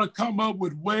we got to come up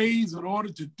with ways in order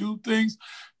to do things.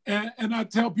 And I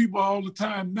tell people all the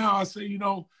time now, I say,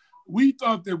 we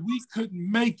thought that we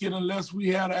couldn't make it unless we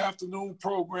had an afternoon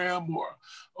program or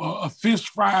a fish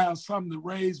fry or something to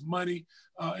raise money,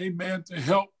 amen, to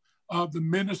help the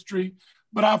ministry.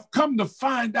 But I've come to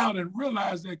find out and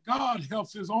realize that God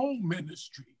helps his own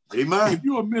ministry. Amen. If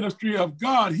you're a ministry of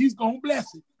God, he's going to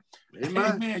bless it.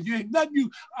 Amen. Amen. You ain't nothing.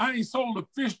 I ain't sold a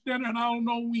fish dinner and I don't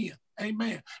know when.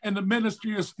 Amen. And the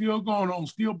ministry is still going on.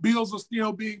 Still, bills are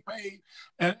still being paid.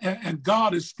 And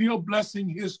God is still blessing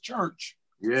his church.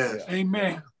 Yes.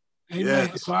 Amen. Amen.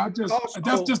 Yes. So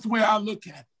that's just the way I look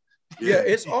at it. Yeah,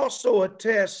 it's also a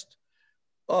test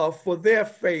for their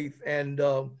faith and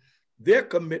their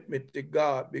commitment to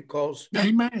God, because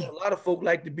Amen. A lot of folk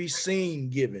like to be seen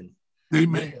giving.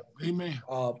 Amen. Amen.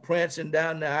 Prancing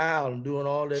down the aisle and doing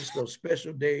all that stuff,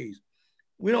 special days.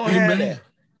 We don't Amen. have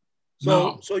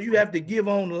that. So you have to give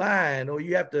online, or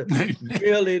you have to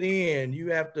mail it in.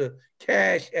 You have to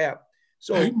cash app.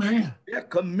 So Amen. Their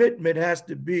commitment has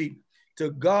to be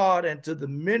to God and to the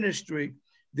ministry.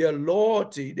 Their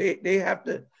loyalty. They have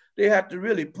to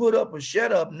really put up or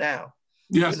shut up now.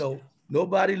 Yes. You know,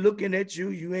 nobody looking at you.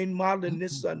 You ain't modeling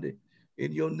this Sunday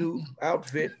in your new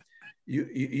outfit.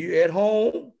 You at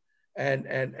home,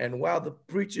 and while the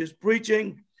preacher's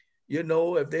preaching, you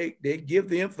know, if they give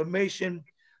the information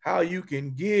how you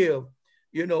can give,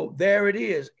 you know, there it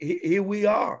is. Here we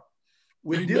are.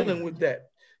 We're Amen. Dealing with that.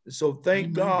 So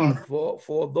thank God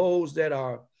for those that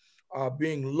are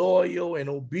being loyal and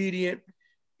obedient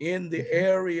in the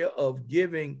area of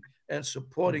giving and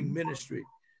supporting ministry.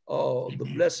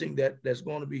 The blessing that's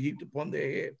going to be heaped upon their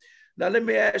head. Now, let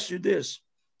me ask you this.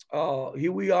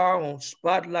 Here we are on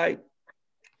Spotlight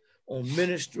on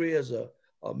ministry as a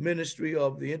ministry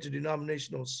of the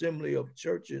Interdenominational Assembly of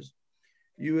Churches,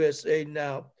 USA.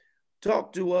 Now,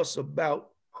 talk to us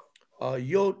about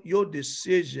your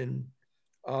decision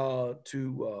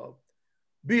to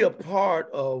be a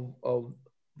part of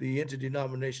the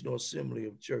Interdenominational Assembly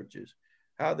of Churches,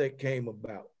 how that came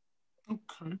about.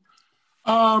 Okay.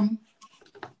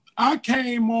 I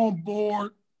came on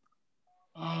board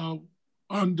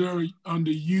under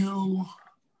you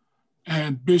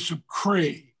and Bishop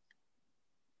Craig.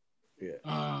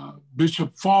 Yeah.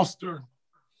 Bishop Foster,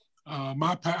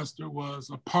 my pastor,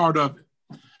 was a part of it.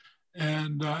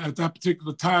 And at that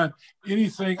particular time,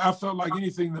 I felt like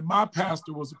anything that my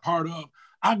pastor was a part of,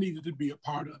 I needed to be a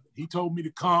part of it. He told me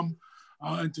to come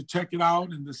and to check it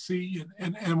out and to see.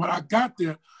 And when I got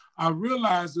there, I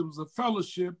realized it was a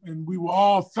fellowship and we were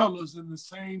all fellas in the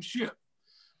same ship.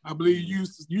 I believe you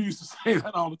used to say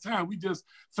that all the time. We just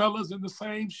fellas in the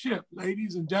same ship,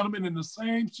 ladies and gentlemen in the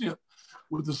same ship,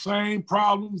 with the same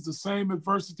problems, the same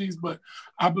adversities. But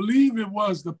I believe it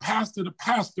was the pastor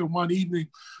one evening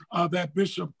that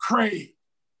Bishop Craig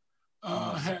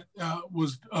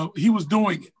he was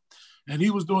doing it. And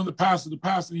he was doing the pastor,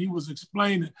 and he was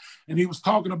explaining, and he was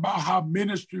talking about how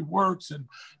ministry works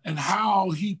and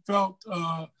how he felt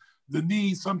the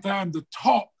need sometimes to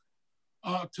talk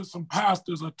to some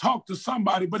pastors or talk to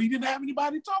somebody, but he didn't have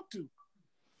anybody to talk to.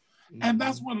 Mm-hmm. And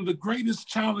that's one of the greatest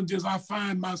challenges I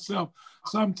find myself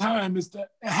sometimes, is that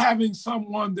having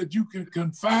someone that you can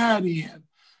confide in,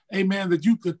 amen, that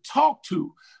you could talk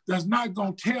to, that's not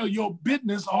going to tell your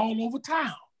business all over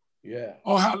town. Yeah.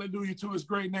 Oh, hallelujah to his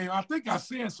great name. I think I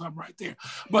said something right there.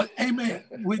 But amen.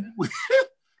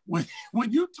 When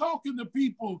you're talking to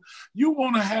people, you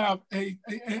want to have a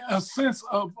sense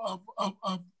of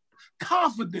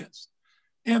confidence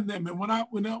in them. And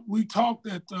when we talked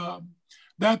at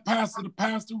that pastor, the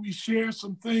pastor, we shared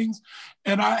some things,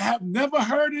 and I have never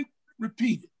heard it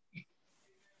repeated.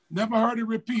 Never heard it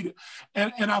repeated.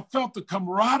 And I felt the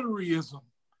camaraderieism,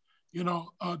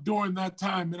 during that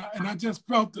time. And I just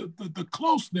felt the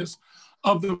closeness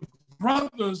of the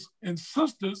brothers and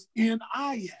sisters in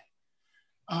IAC.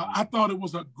 I thought it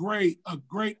was a great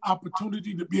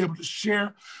opportunity to be able to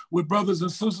share with brothers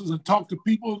and sisters and talk to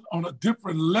people on a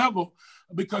different level,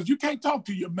 because you can't talk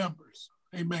to your members.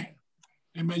 Amen.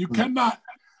 Amen. You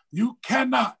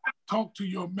cannot talk to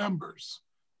your members,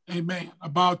 amen,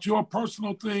 about your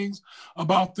personal things,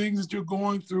 about things that you're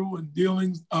going through and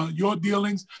your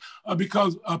dealings,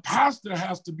 because a pastor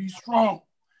has to be strong.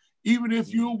 Even if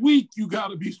you're weak, you got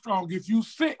to be strong. If you're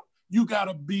sick, you got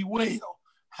to be well.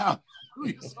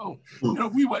 Hallelujah. So,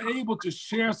 we were able to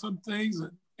share some things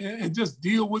and just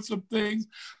deal with some things,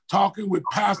 talking with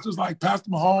pastors like Pastor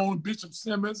Mahone, Bishop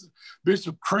Simmons,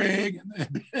 Bishop Craig,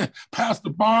 and Pastor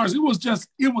Barnes. It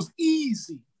was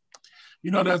easy.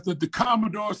 That's the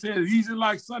Commodore said, easy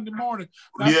like Sunday morning.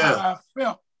 That's how I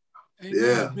felt.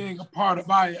 Being a part of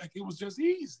IAC, it was just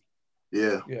easy.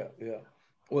 Yeah.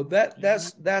 Well,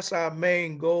 that's our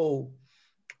main goal.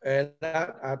 And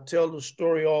I tell the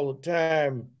story all the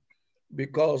time,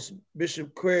 because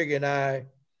Bishop Craig and I,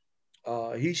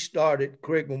 he started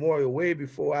Craig Memorial way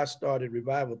before I started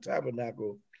Revival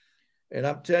Tabernacle. And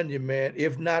I'm telling you, man,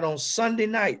 if not on Sunday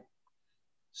night,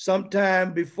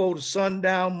 sometime before the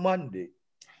sundown Monday,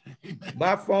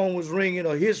 my phone was ringing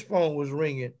or his phone was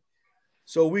ringing,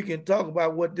 so we can talk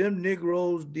about what them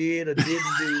Negroes did or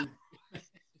didn't do.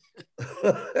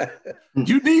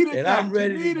 You needed and that. I'm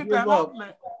ready to give up.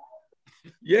 Outlet.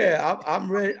 Yeah,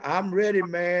 I'm ready. I'm ready,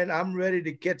 man. I'm ready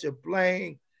to catch a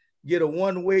plane, get a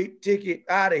one-way ticket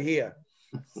out of here,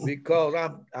 because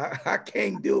I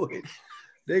can't do it.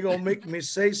 They're gonna make me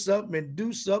say something and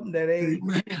do something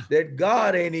that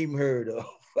God ain't even heard of.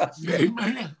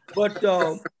 Amen. But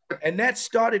and that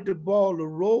started the ball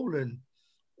rolling,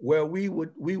 where we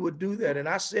would do that. And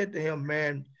I said to him,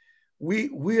 man,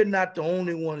 we're not the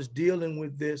only ones dealing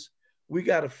with this. We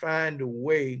got to find a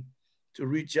way to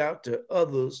reach out to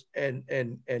others and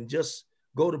just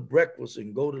go to breakfast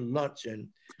and go to lunch, and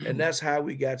that's how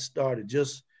we got started.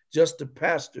 Just the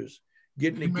pastors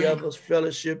getting together,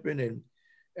 fellowshipping,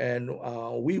 and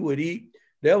we would eat.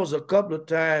 There was a couple of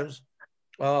times.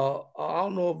 I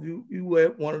don't know if you were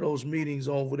at one of those meetings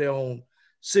over there on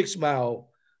 6 Mile,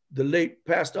 the late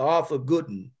Pastor Arthur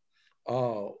Gooden,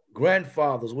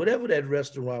 Grandfathers, whatever that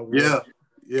restaurant was. Yeah.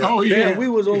 Yeah. Oh, yeah. Man, we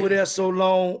was over there so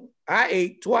long, I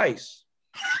ate twice.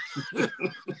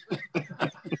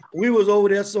 We was over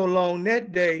there so long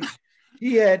that day,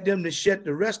 he had them to shut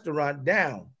the restaurant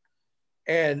down.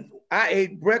 And I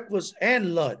ate breakfast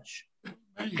and lunch.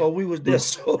 But we was there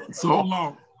so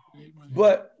long.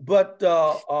 But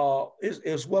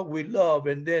it's what we love.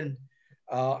 And then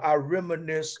I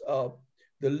reminisce of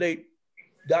the late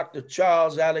Dr.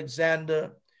 Charles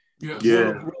Alexander,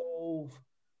 Grove,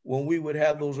 when we would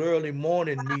have those early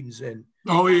morning meetings, and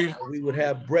we would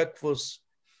have breakfast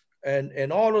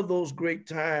and all of those great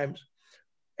times.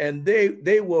 And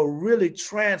they were really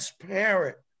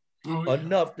transparent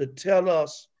enough to tell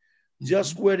us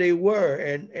just where they were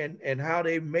and how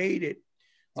they made it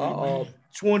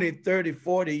 20, 30,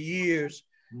 40 years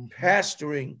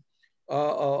pastoring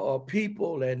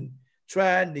people and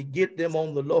trying to get them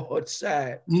on the Lord's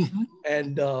side,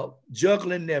 and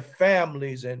juggling their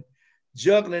families and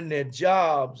juggling their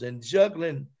jobs and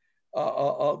juggling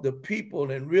the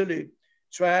people, and really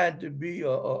trying to be a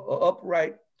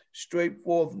upright,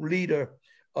 straightforward leader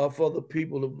for the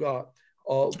people of God.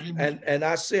 And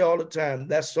I say all the time,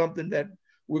 that's something that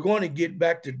we're going to get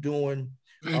back to doing,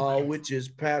 which is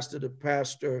pastor to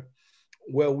pastor,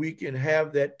 where we can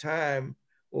have that time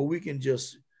where we can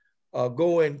just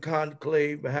go in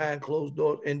conclave behind closed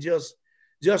doors and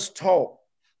just talk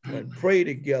and pray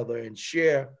together and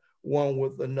share one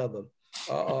with another.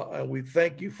 And we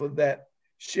thank you for that,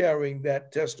 sharing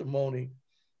that testimony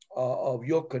of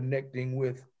your connecting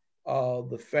with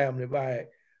the family.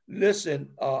 Listen,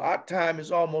 our time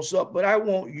is almost up, but I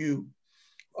want you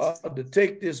to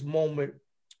take this moment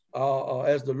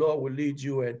as the Lord will lead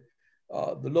you, and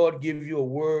the Lord give you a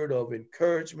word of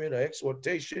encouragement or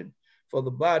exhortation for the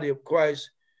body of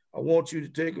Christ. I want you to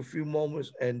take a few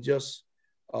moments and just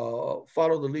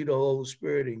follow the lead of the Holy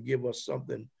Spirit and give us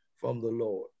something from the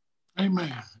Lord.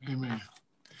 Amen. Amen.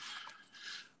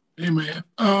 Amen.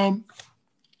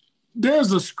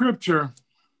 There's a scripture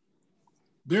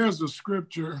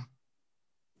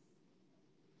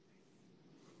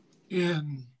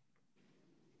in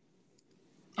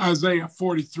Isaiah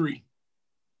 43.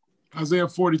 Isaiah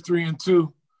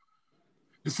 43:2.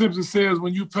 It simply says,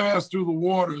 when you pass through the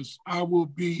waters, I will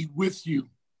be with you.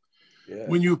 Yeah.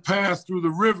 When you pass through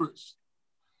the rivers,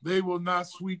 they will not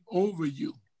sweep over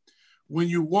you. When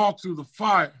you walk through the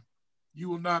fire, you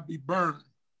will not be burned.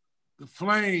 The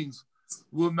flames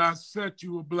will not set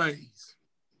you ablaze.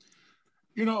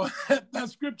 You know, that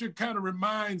scripture kind of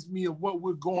reminds me of what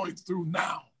we're going through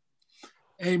now.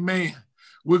 Amen.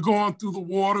 We're going through the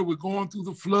water. We're going through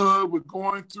the flood. We're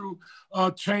going through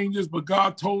changes, but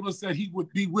God told us that he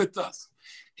would be with us.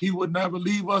 He would never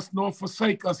leave us nor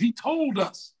forsake us. He told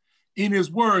us in his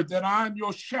word that I am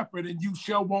your shepherd and you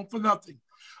shall want for nothing.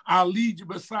 I'll lead you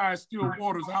beside still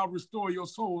waters. I'll restore your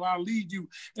soul. I'll lead you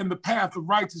in the path of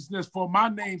righteousness for my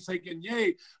name's sake. And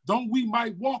yea, though we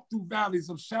might walk through valleys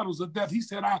of shadows of death, he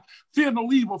said, I fear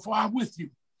no evil, for I'm with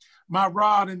you. My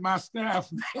rod and my staff,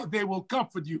 they will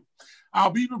comfort you.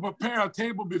 I'll even prepare a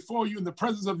table before you in the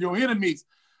presence of your enemies.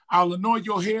 I'll anoint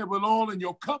your head with oil and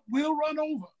your cup will run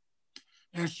over.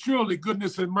 And surely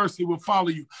goodness and mercy will follow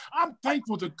you. I'm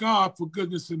thankful to God for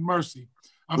goodness and mercy.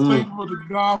 I'm thankful to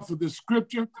God for the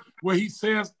scripture where he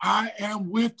says, I am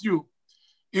with you.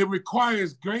 It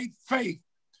requires great faith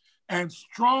and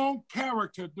strong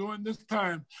character during this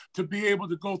time to be able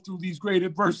to go through these great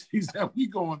adversities that we're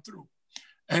going through.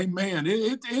 Amen.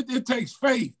 It takes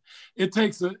faith. It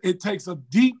takes a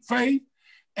deep faith.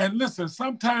 And listen,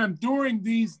 sometime during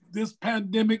this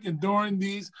pandemic and during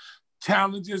these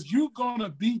challenges, you're going to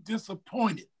be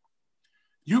disappointed.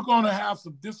 You're going to have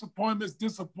some disappointments.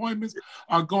 Disappointments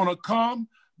are going to come,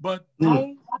 but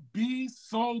don't be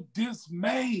so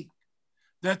dismayed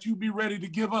that you be ready to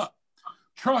give up.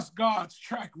 Trust God's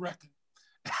track record.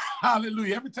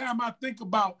 Hallelujah. Every time I think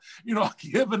about,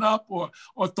 giving up or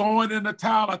throwing in the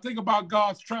towel, I think about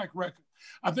God's track record.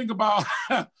 I think about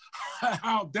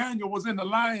how Daniel was in the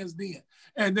lion's den,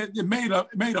 and they made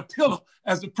a pillar,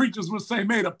 as the preachers would say,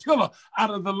 made a pillar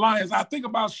out of the lions. I think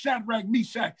about Shadrach,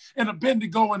 Meshach, and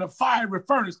Abednego in a fiery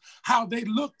furnace, how they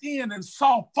looked in and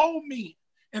saw 4 men,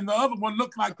 and the other one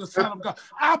looked like the Son of God.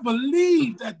 I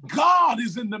believe that God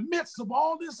is in the midst of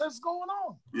all this that's going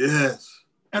on. Yes.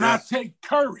 And yes. I take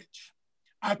courage.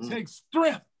 I take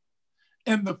strength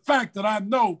in the fact that I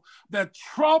know that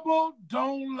trouble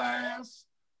don't last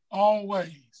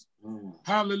always.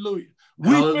 Hallelujah.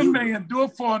 Weeping may endure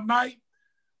for a night,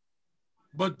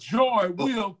 but joy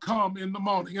will come in the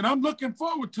morning. And I'm looking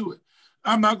forward to it.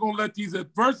 I'm not going to let these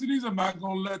adversities, I'm not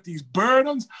going to let these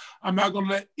burdens, I'm not going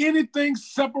to let anything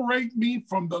separate me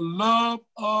from the love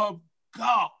of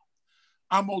God.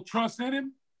 I'm going to trust in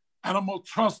him, and I'm going to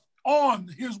trust on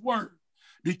his word,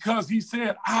 because he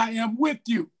said, I am with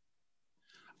you.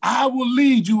 I will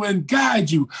lead you and guide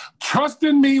you. Trust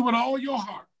in me with all your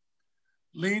heart.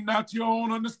 Lean not to your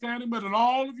own understanding, but in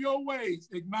all of your ways,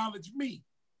 acknowledge me,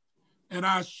 and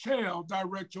I shall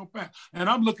direct your path. And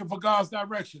I'm looking for God's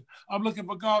direction. I'm looking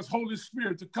for God's Holy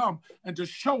Spirit to come and to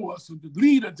show us and to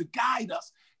lead and to guide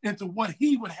us into what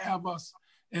he would have us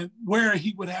and where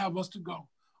he would have us to go.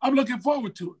 I'm looking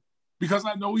forward to it because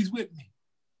I know he's with me.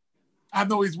 I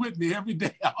know he's with me every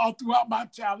day, all throughout my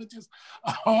challenges,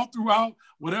 all throughout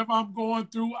whatever I'm going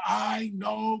through. I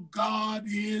know God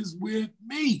is with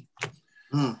me.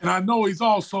 And I know he's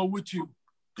also with you.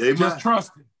 Amen. Just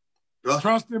trust him.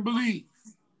 Trust and believe.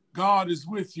 God is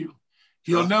with you.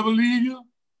 He'll never leave you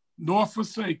nor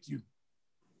forsake you.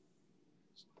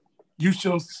 You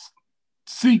shall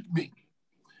seek me,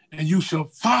 and you shall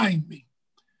find me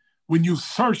when you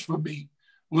search for me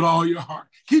with all your heart.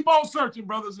 Keep on searching,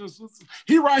 brothers and sisters.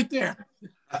 He's right there.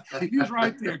 He's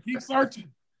right there. Keep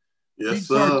searching. Yes, Keep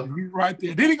searching. He's right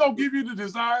there. Then he's going to give you the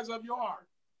desires of your heart.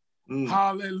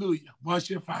 Hallelujah. Once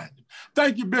you find him.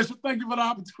 Thank you, Bishop. Thank you for the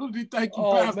opportunity. Thank you,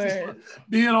 Pastor, for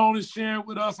being on and sharing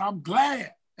with us. I'm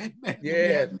glad. Amen.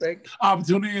 Yeah, thank you.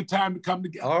 Opportunity and time to come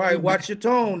together. All right, watch your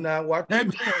tone now. Watch your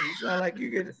tone. You sound like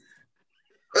you get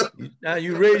now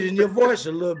you're raising your voice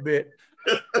a little bit.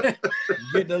 You're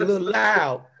getting a little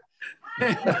loud.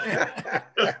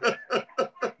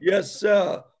 Yes,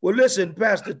 sir. Well, listen,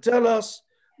 Pastor, tell us,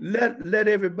 let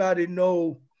everybody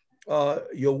know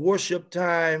your worship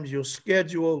times, your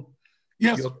schedule,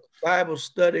 yes, your Bible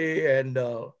study, and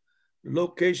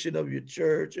location of your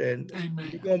church. And amen.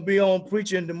 You're going to be on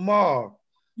preaching tomorrow.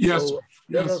 Yes, so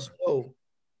let us know.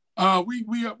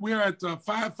 We are at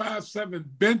 557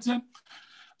 Benton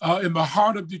in the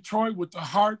heart of Detroit, with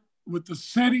the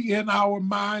city in our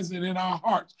minds and in our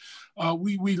hearts.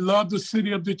 We love the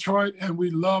city of Detroit, and we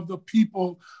love the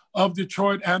people of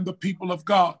Detroit and the people of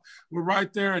God. We're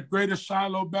right there at Greater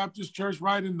Shiloh Baptist Church,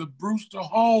 right in the Brewster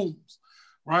Homes,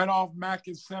 right off Mack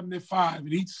and 75.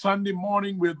 And each Sunday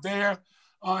morning, we're there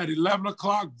at 11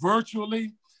 o'clock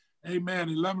virtually. Amen.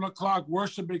 11 o'clock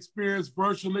worship experience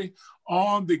virtually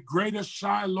on the Greater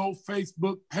Shiloh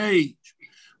Facebook page.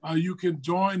 You can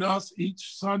join us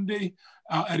each Sunday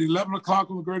at 11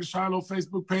 o'clock on the Greater Shiloh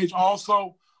Facebook page.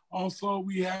 Also,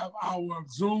 we have our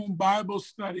Zoom Bible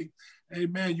study.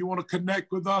 Amen. You want to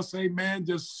connect with us? Amen.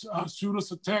 Just shoot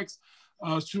us a text.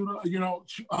 A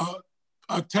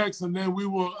text, and then we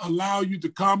will allow you to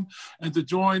come and to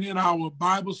join in our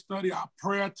Bible study, our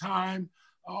prayer time.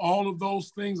 All of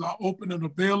those things are open and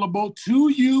available to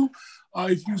you.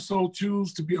 If you so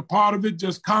choose to be a part of it,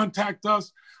 just contact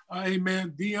us.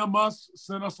 Amen. DM us,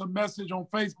 send us a message on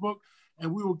Facebook,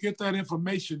 and we will get that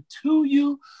information to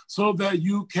you so that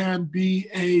you can be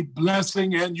a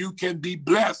blessing and you can be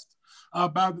blessed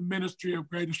by the ministry of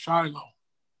Greater Shiloh.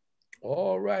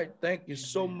 All right. Thank you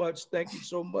so much. Thank you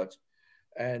so much.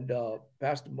 And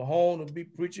Pastor Mahone will be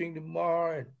preaching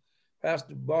tomorrow, and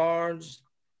Pastor Barnes.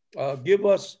 Give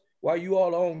us, while you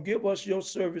all on, give us your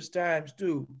service times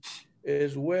too,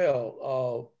 as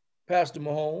well. Pastor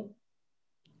Mahone.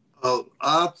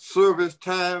 Our service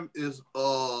time is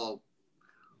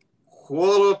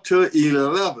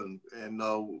 10:45, and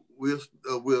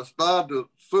we'll start the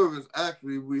service.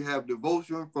 Actually, we have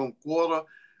devotion from 10:45,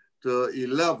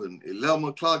 11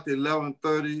 o'clock to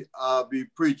 11:30. I'll be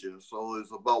preaching, so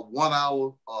it's about 1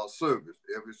 hour service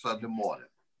every Sunday morning.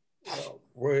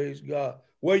 Praise God.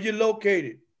 Where you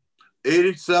located?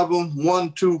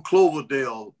 8712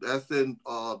 Cloverdale. That's in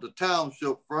the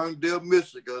township, Ferndale,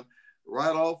 Michigan,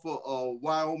 right off of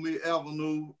Wyoming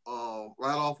Avenue,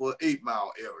 right off of 8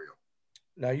 Mile area.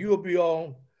 Now you'll be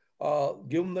on,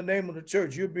 give them the name of the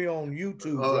church. You'll be on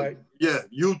YouTube, right? Yeah,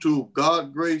 YouTube,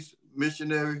 God Grace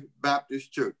Missionary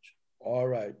Baptist Church. All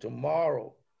right,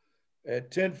 tomorrow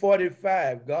at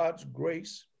 10:45, God's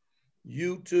Grace,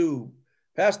 YouTube.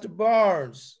 Pastor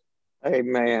Barnes.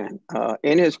 Amen.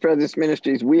 In His Presence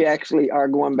Ministries, we actually are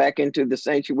going back into the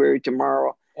sanctuary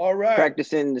tomorrow. All right.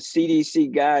 Practicing the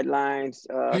CDC guidelines,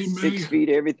 6 feet,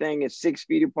 everything is 6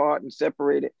 feet apart and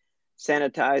separated,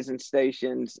 sanitizing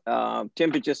stations,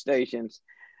 temperature stations.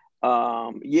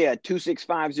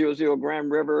 26500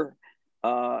 Grand River,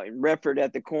 Redford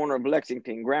at the corner of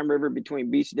Lexington, Grand River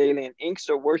between Beach Daily and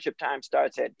Inkster. Worship time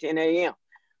starts at 10 a.m.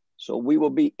 So we will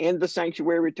be in the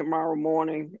sanctuary tomorrow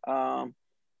morning.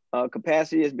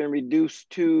 Capacity has been reduced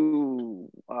to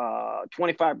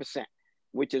 25%,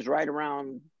 which is right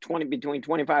around between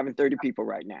 25 and 30 people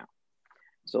right now.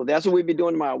 So that's what we'll be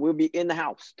doing tomorrow. We'll be in the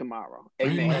house tomorrow.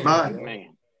 Amen.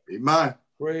 Amen. Amen.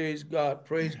 Praise God.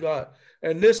 Praise God.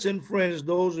 And listen, friends,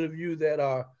 those of you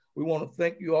that we want to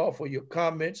thank you all for your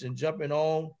comments and jumping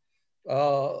on.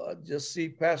 Just see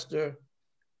Pastor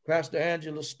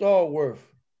Angela Stallworth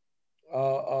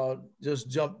just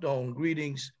jumped on.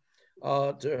 Greetings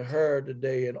to her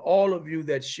today, and all of you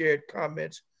that shared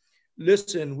comments.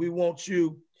 Listen, we want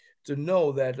you to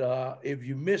know that if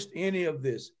you missed any of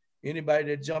this, anybody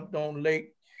that jumped on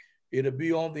late, it'll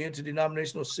be on the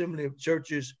Interdenominational Assembly of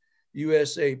Churches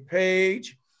USA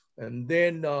page, and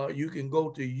then you can go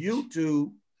to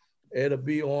YouTube. It'll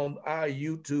be on our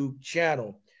YouTube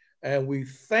channel. And we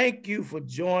thank you for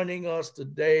joining us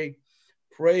today.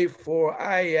 Pray for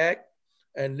IAC.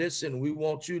 And listen, we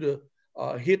want you to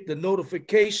hit the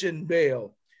notification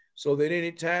bell so that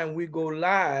anytime we go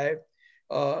live,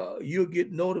 you'll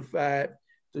get notified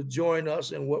to join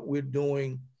us in what we're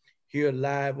doing here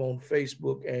live on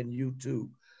Facebook and YouTube.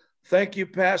 Thank you,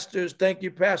 pastors. Thank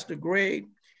you, Pastor Greg.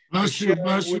 Bless you,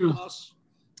 bless you.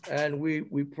 And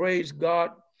we praise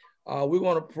God. We're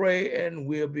going to pray and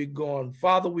we'll be gone.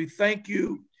 Father, we thank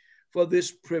you for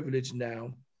this privilege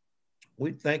now.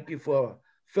 We thank you for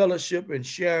fellowship and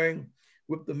sharing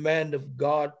with the man of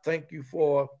God. Thank you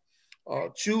for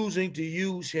choosing to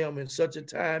use him in such a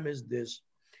time as this.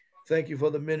 Thank you for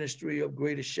the ministry of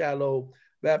Greater Shallow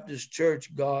Baptist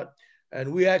Church, God.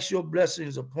 And we ask your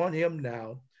blessings upon him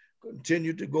now.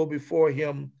 Continue to go before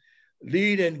him,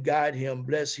 lead and guide him.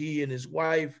 Bless he and his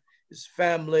wife, his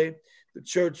family, the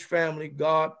church family,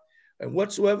 God. And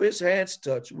whatsoever his hands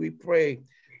touch, we pray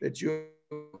that you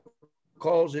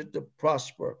cause it to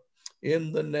prosper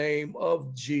in the name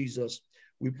of Jesus.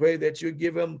 We pray that you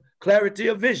give him clarity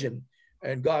of vision.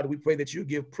 And God, we pray that you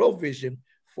give provision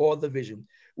for the vision.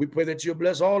 We pray that you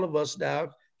bless all of us now,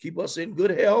 keep us in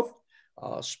good health,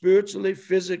 spiritually,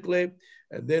 physically,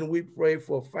 and then we pray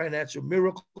for financial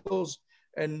miracles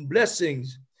and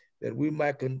blessings that we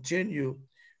might continue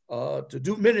to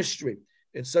do ministry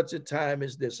in such a time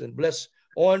as this. And bless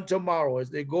on tomorrow as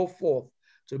they go forth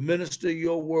to minister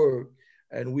your word.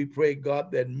 And we pray,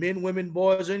 God, that men, women,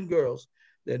 boys, and girls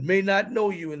that may not know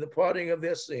you in the parting of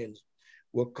their sins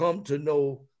will come to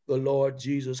know the Lord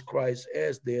Jesus Christ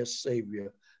as their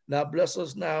Savior. Now bless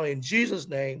us now in Jesus'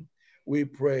 name we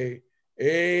pray.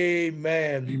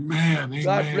 Amen. Amen.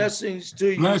 God blessings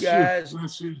to you guys.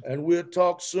 Bless you. And we'll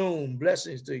talk soon.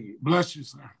 Blessings to you. Bless you,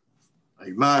 sir.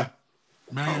 Amen.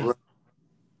 Man.